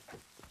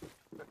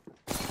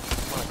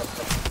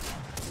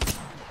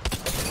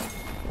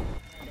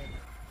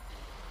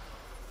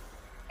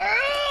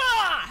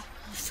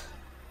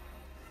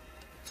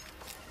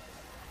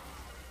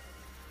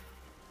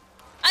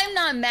 I'm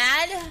not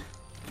mad.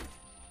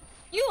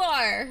 You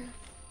are.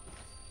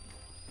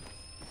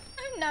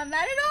 I'm not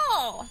mad at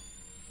all.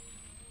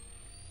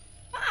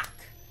 Fuck.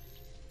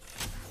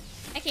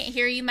 I can't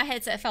hear you. My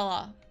headset fell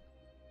off.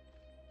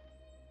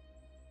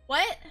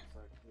 What?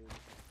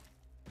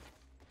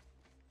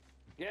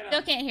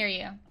 Still can't hear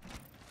you.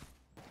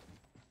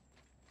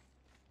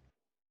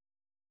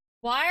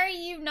 Why are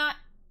you not?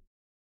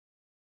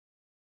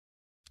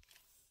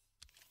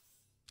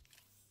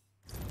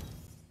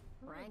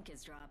 Rank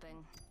is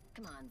dropping.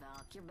 Come on,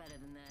 Valk, you're better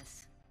than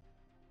this.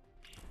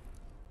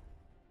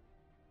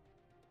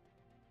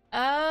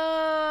 Oh,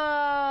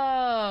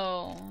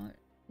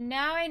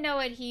 now I know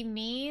what he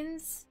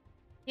means.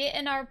 Get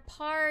in our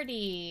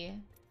party.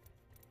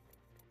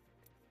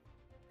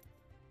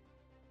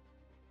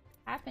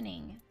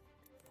 Happening.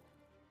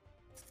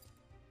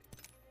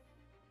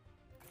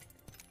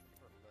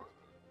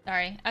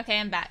 Sorry. Okay,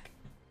 I'm back.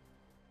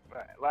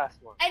 Alright,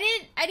 last one. I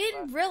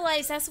didn't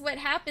realize that's what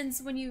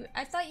happens when you.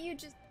 I thought you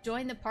just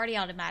joined the party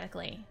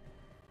automatically.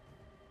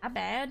 My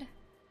bad.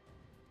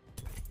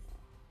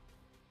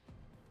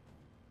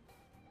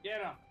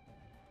 Get him.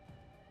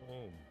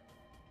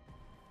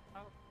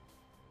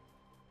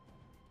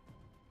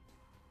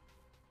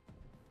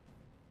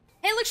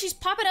 Hey, look, she's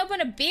popping open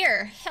a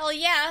beer. Hell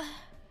yeah.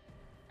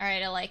 All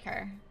right, I like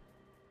her.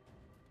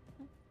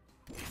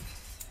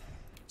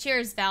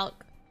 Cheers,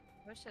 Valk.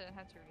 I wish I didn't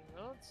have to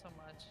reload so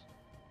much.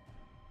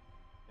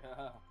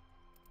 Yeah.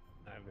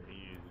 I haven't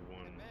used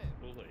one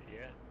bullet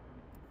yet.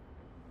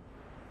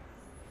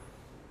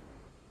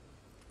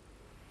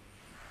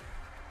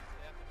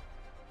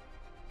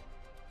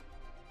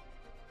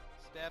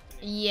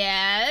 Stephanie.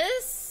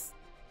 Yes.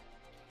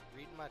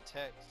 Reading my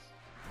text.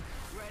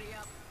 Ready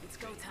up. It's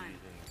go time.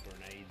 Using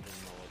grenades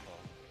and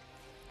Molotov.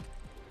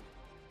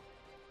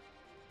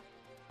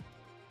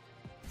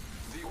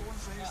 The old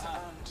ways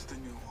and the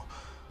new.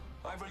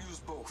 I will use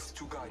both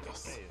to guide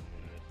us. In the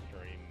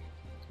stream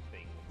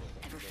thing.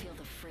 Ever feel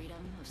the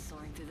freedom of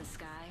soaring through the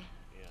sky?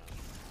 Yeah.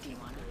 Do you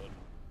wanna?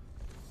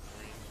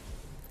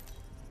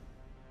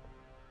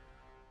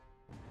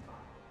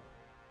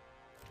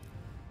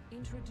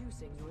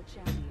 Introducing your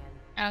champion.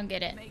 I don't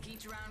get it. Make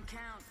each round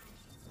count.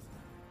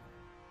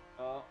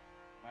 Oh,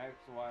 my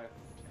ex-wife.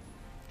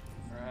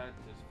 Her head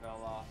just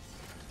fell off.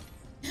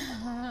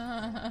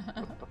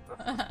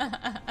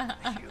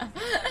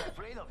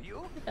 Afraid of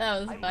you? That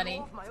was funny.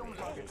 I my own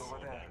target over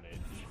there.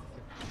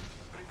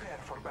 Prepare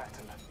for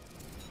battle.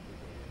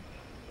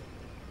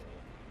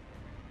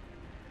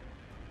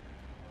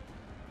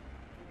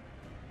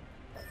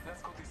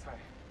 Let's go this way.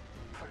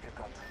 Forget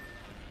that.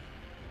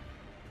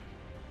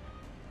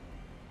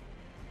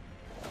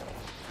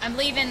 I'm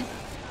leaving.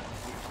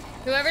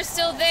 Whoever's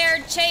still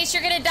there, Chase,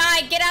 you're gonna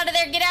die. Get out of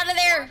there. Get out of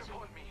there.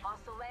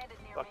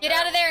 Get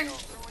out of there.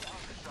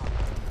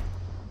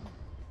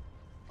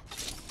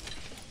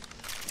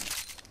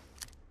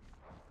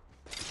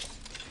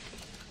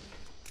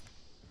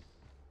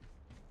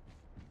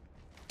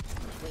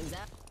 Wings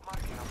up.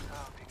 Marking our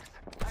surroundings.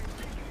 I'm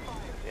taking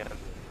fire.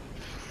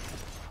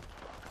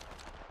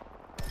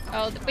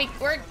 Oh,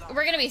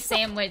 we're gonna be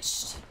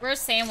sandwiched. We're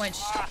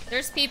sandwiched.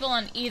 There's people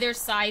on either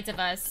sides of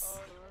us.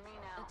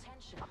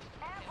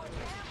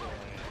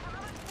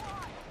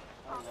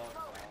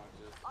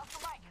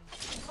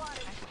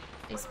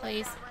 Please,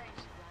 please.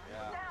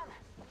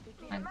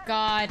 My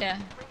God.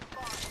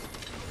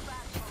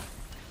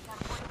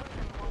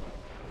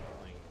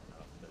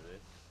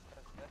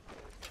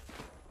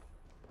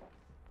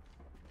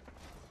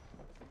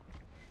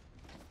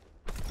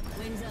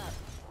 Wings up.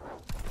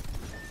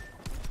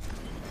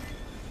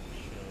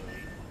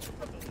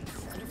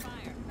 Under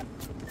fire.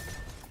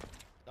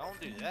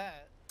 Don't do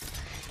that.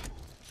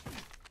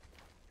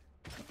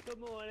 Good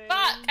morning.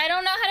 Fuck! I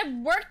don't know how to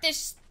work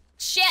this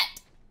shit.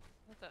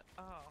 What the?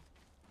 Oh,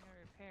 no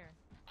repair.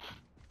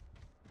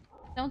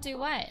 Don't do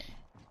what? I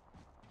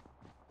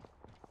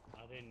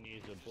didn't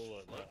use a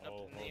bullet Floating that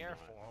whole up in the air night.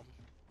 for him.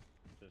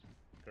 Just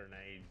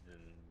grenades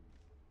and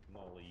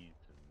mollies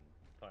and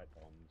pipe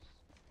bombs.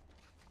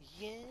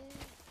 Yeah.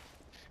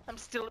 I'm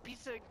still a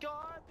piece of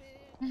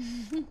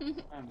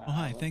garbage. Oh,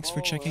 hi, thanks for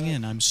checking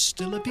in. I'm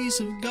still a piece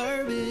of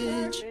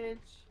garbage.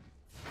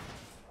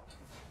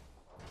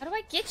 How do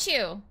I get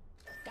you?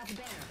 Got the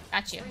banner.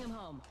 Got you. Bring him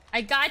home.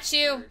 I got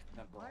you. Very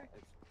simple.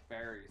 It's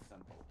very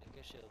simple. Take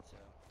a shield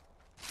cell.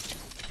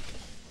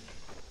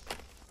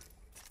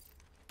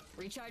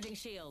 Recharging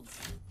shields.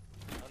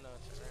 Oh no,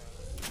 it's around.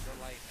 The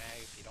light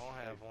mag if you don't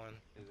have one.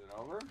 Is it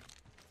over?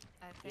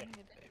 I think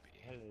Baby.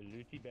 Had a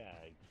looty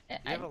bag. You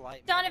have a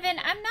light mag? Donovan,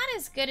 I'm not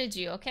as good as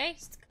you, okay?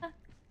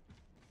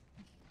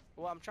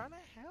 Well, I'm trying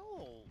to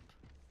help.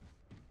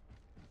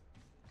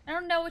 I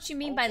don't know what you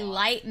mean by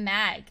light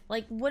mag.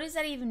 Like, what does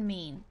that even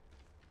mean?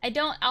 I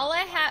don't. All I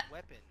have.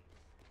 Weapon.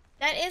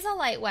 That is a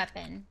light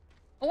weapon.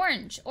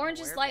 Orange.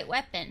 Orange is light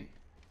weapon.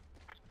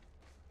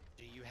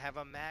 Do you have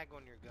a mag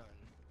on your gun?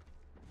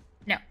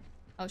 No.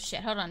 Oh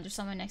shit. Hold on. There's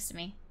someone next to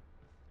me.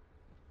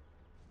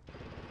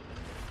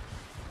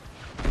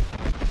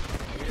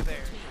 You're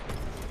there.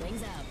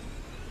 Wings out.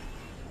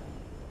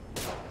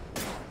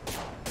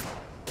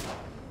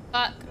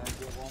 Fuck. Can I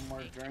get one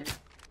more drink?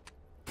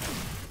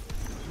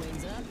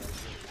 Wings up.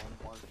 One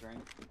more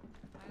drink.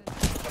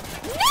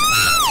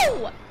 No!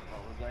 What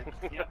was I?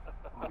 Yep.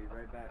 I'll be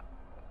right back.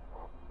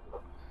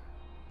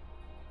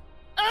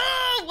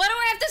 Oh, why do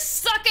I have to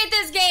suck at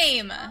this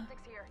game?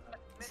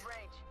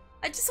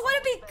 I just want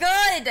to be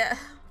good.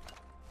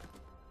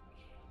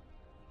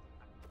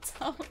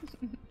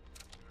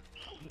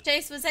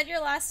 Chase, was that your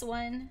last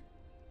one?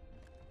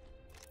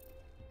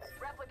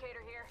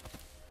 Replicator here.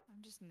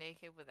 I'm just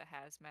naked with a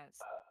hazmat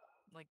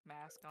like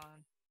mask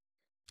on.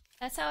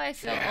 That's how I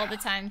feel all the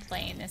time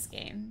playing this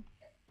game.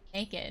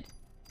 Naked.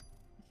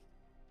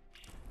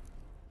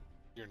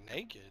 You're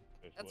naked.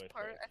 That's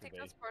part. I think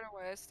that's part of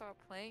why I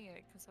stopped playing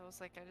it because I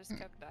was like, I just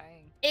kept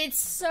dying. It's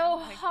so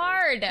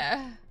hard.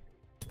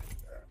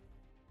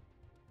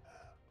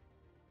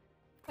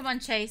 Come on,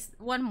 Chase.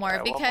 One more,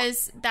 Alright, one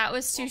because that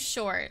was too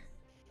short.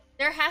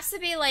 There has to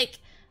be, like,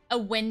 a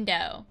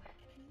window.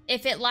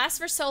 If it lasts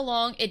for so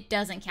long, it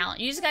doesn't count.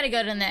 You just gotta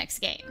go to the next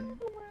game.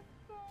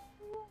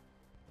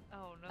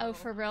 Oh, no. Oh,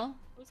 for real?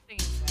 Who's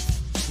thinking that?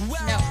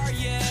 No.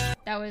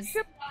 That was... I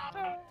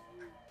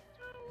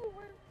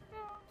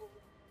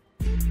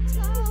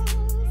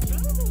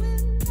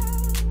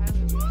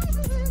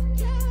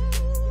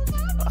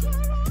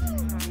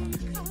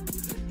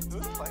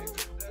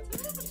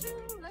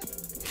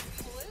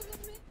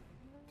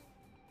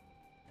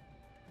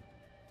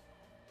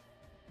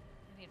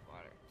need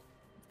water.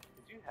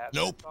 Did you have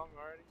Nope. that song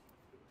already?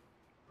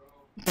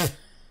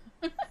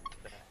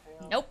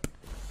 Nope.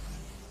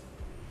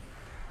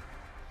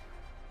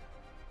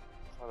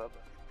 Hold up.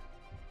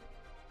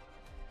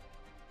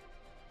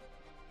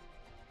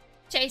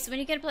 Chase, when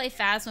you gonna play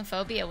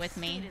Phasmophobia with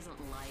me?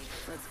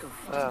 Let's go.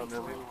 Oh,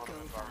 no, maybe one of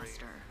them already.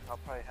 I'll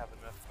probably have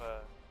enough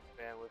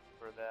bandwidth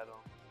for that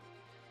on.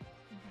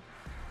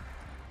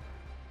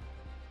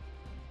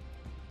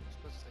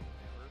 Supposed to take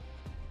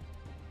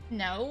a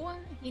No,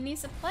 he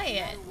needs to play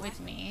it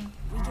with me.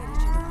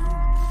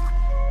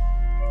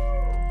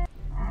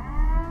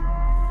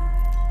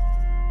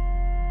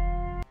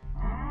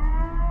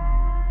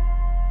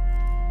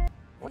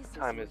 What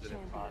time is it in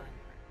Bari?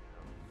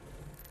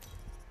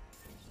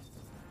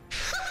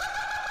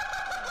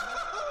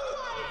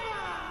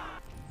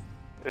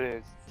 It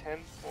is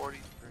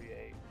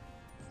 10:43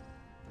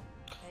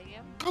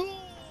 a.m.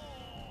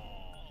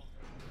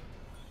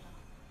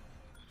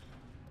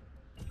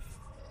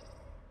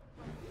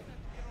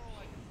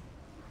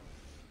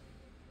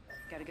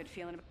 Got a good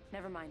feeling.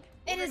 Never mind.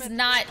 It is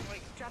not.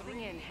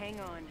 Dropping in. Hang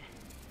on.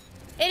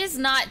 It is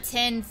not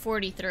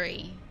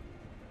 10:43.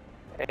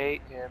 8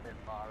 a.m. in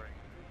Bari.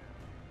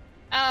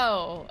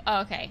 Oh,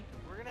 okay.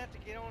 We're gonna have to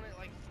get on at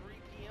like 3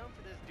 p.m.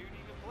 for this dude to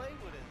even play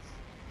with us.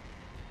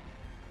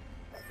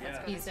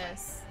 Yeah.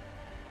 Jesus.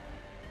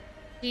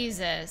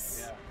 Jesus.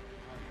 Yeah.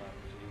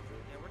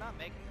 Yeah, we're not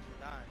making this.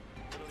 We're dying.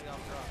 Literally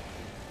off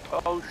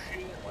drop. Oh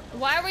shit.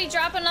 Why are we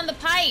dropping on the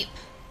pipe?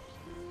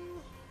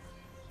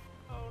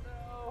 Oh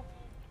no.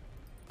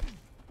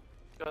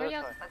 Go Where this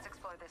y'all- way. Let's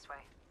explore this way.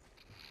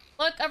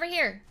 Look over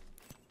here.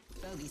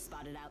 Bogey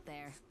spotted out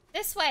there.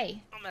 This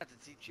way. I'm gonna have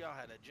to teach y'all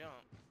how to jump.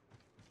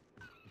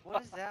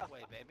 What is that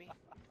way, baby?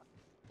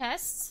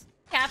 Tests.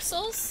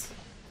 Capsules.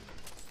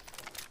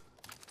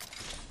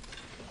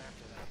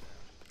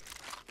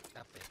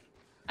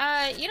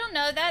 Nothing. You don't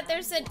know that.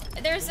 There's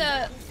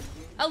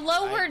a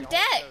lower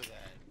deck.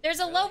 There's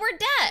a lower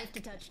deck. To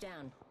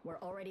touchdown. We're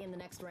already in the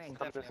next ring.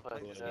 Definitely, I've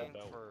played this game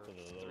for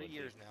 3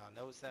 years now. I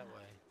know it's that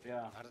way.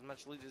 Yeah. Not as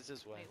much loot as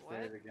this way. Say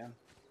it again.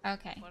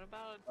 Okay. What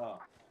about?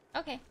 Oh.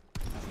 Okay.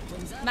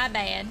 My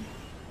bad.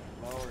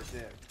 Lower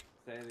dick.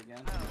 Say it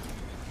again. That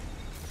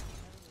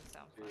doesn't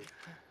sound fun.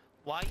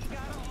 Why you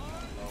got on?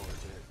 Lower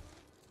dick.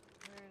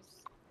 Where's?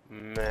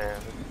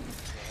 Man.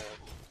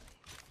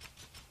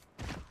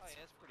 Oh yeah,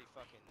 that's pretty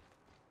fucking.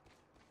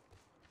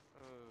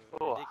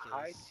 Oh, ridiculous.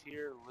 high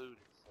tier loot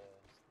it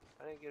says.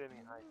 I didn't get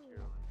any high tier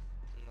loot.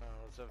 No,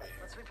 it's over here.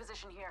 Let's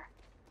reposition here.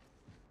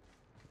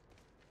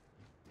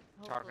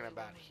 Talking Hopefully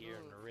about when we here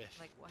in move, the rift.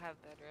 Like we'll have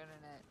better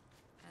internet.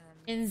 And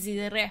then In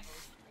the rift.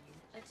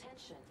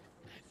 Attention.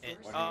 And,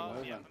 When are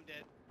you yeah, moving? I'm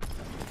dead.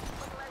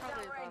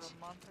 probably about a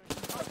month or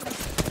so.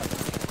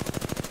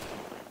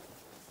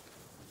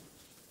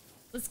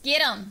 Let's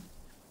get him.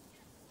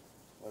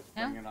 What's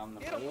Yeah. bringing on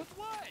the Hit 'em move? with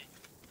what?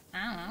 I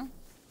don't know.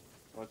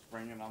 What's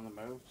bringing on the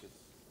move? Just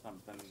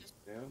something to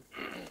do?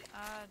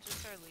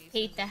 Just our lease.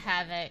 Hate the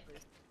havoc.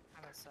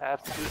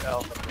 Absolute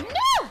alpha.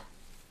 No!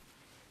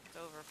 It's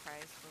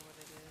overpriced for what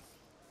it is.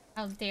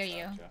 How dare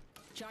you? Gotcha.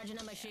 Charging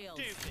on my shield.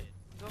 Stupid.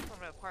 Go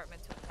from an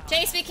apartment to a house.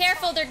 Chase, be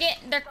careful. They're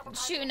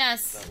shooting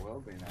us. That will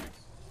be nice.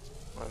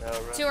 I know,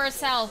 run, To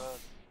ourselves.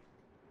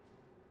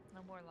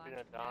 No more Run. laundry.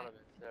 Run. Donovan,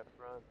 Steph,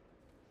 run.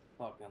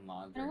 Fucking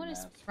laundry. I don't want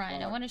to mess. sprint. I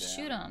Fuck want to them.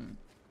 shoot them.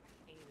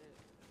 Hate it.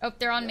 Oh,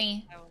 they're on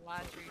me. I have a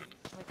laundry.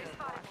 Like a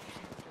laundry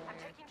I'm dryer.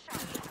 taking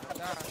shots.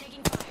 Die.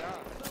 Taking fire.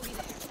 Die. Bogey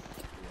there.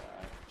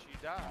 Yeah, She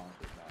I died. don't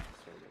think that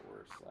sort of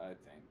worse, I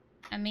think.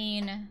 I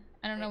mean,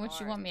 I don't know They what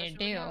you are, want me to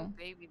especially when you have a do.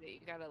 baby that you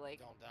gotta like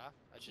Don't die.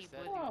 I just keep said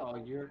with it. you. Oh,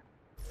 you're...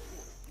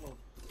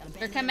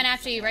 They're coming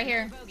after you right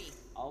here. Bogey.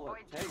 All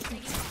it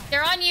takes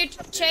They're on you, is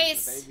the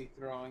Chase. baby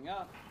throwing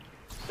up.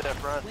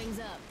 Steph, run. Wings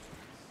up.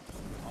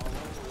 All over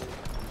the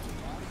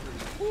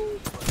laundry.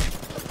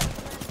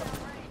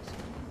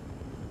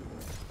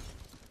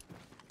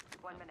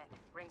 1 minute.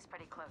 Ring's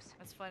pretty close.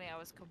 It's funny. I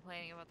was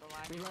complaining about the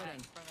laundry Reloading.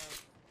 in front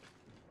of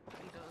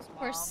Vito's mom.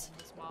 course.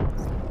 And his mom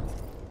was like,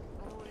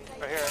 "Oh, what are you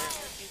Right here, doing?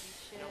 right Give you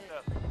shit. Jumped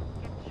up.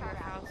 Your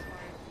housework.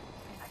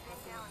 And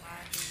fucking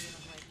laundry." And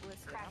I'm like,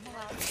 listen, I'm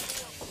allowed to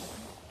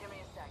complain. Give me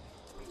a sec.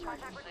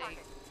 Recharge every Like,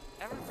 target.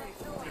 everybody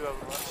Two of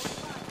them left.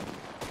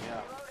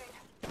 Yeah.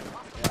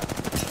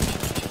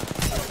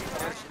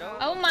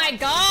 Oh my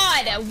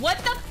god! What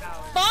the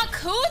fuck?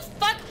 Who the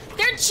fuck?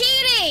 They're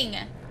cheating!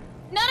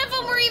 None of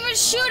them were even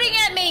shooting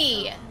at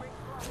me!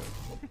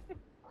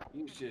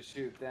 You should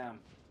shoot them.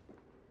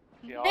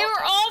 They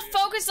were all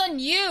focused on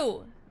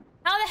you!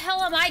 How the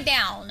hell am I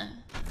down?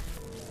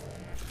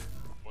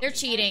 They're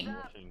cheating.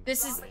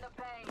 This is...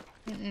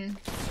 Mm-mm.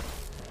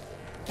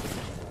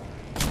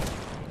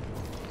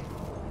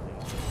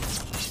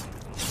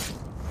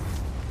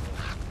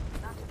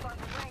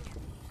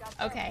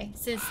 Okay,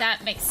 since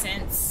that makes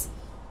sense.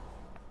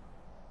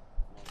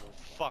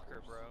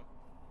 Fucker, bro.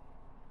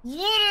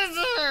 What is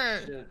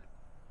it?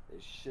 They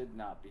should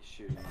not be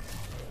shooting.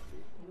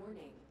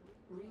 Warning.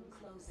 Ring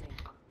closing.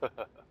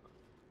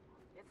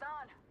 It's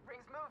on.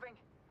 Ring's moving.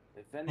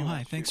 If Oh, anyone's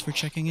hi, thanks for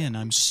shooting- checking in.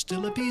 I'm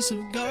still a piece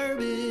of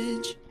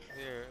garbage.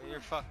 You're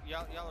fuck.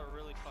 Y'all are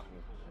really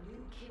fucking cool.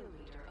 New kill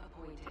leader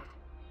appointed.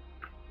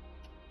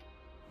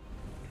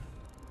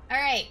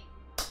 Alright,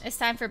 it's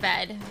time for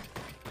bed.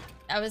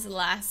 That was the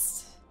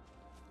last.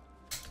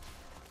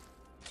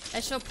 I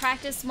shall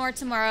practice more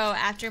tomorrow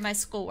after my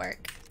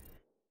schoolwork.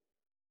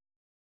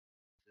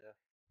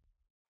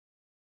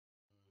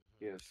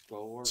 You have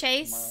schoolwork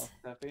Chase?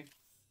 tomorrow, Steffi?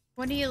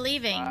 When are you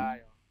leaving? Tomorrow.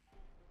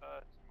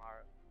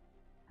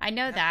 I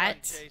know Have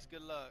that. fun, Chase.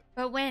 Good luck.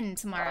 But when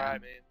tomorrow?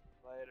 Alright, man.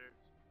 Later.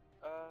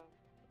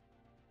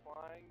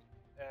 Flying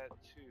at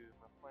 2.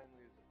 My plane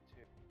leaves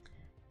at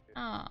 2.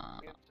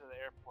 Aww. Get to the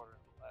airport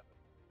at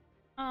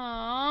 11.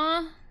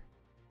 Aww.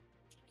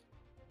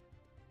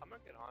 I'm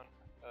gonna get on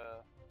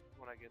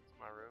when I get to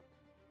my room.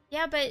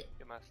 Yeah, but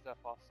Get my stuff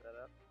all set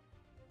up.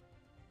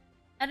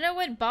 I don't know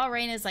what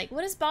Bahrain is like.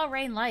 What is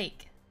Bahrain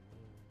like?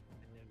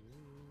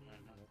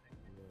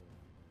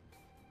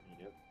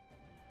 Yep.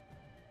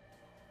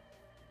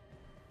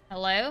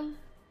 Hello?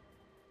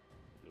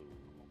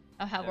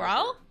 Oh,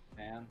 hello?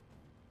 Man.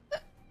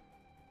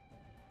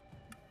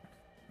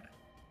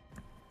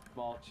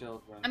 Small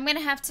children. I'm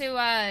gonna have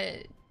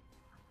to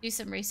do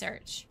some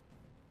research.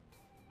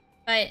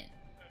 But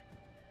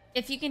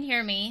if you can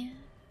hear me,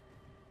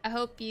 I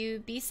hope you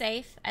be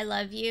safe. I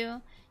love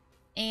you.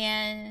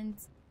 And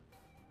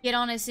get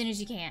on as soon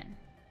as you can.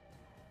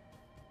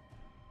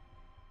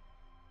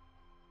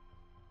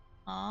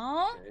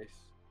 Aww. Chase.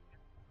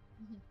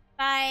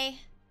 Bye.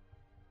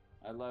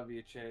 I love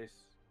you,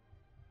 Chase.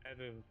 Have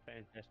a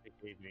fantastic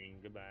evening.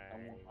 Goodbye.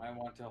 I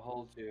want to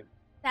hold you.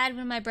 Sad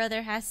when my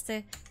brother has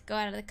to go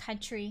out of the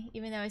country,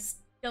 even though I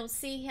don't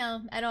see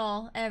him at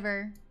all,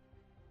 ever.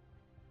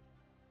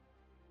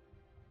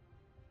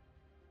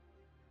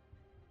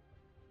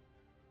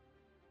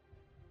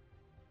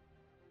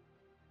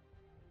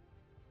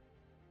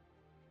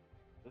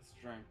 This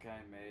drink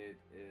I made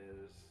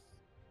is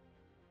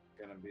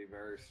gonna be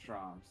very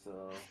strong,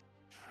 so.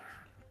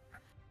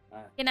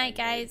 Good night,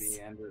 I may guys.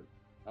 be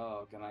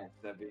Oh, good night,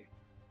 Steffi.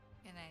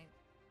 Good night.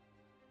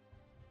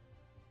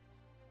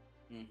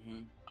 Mm-hmm.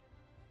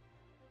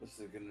 This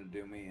is gonna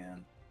do me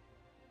in.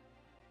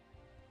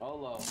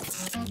 Hello.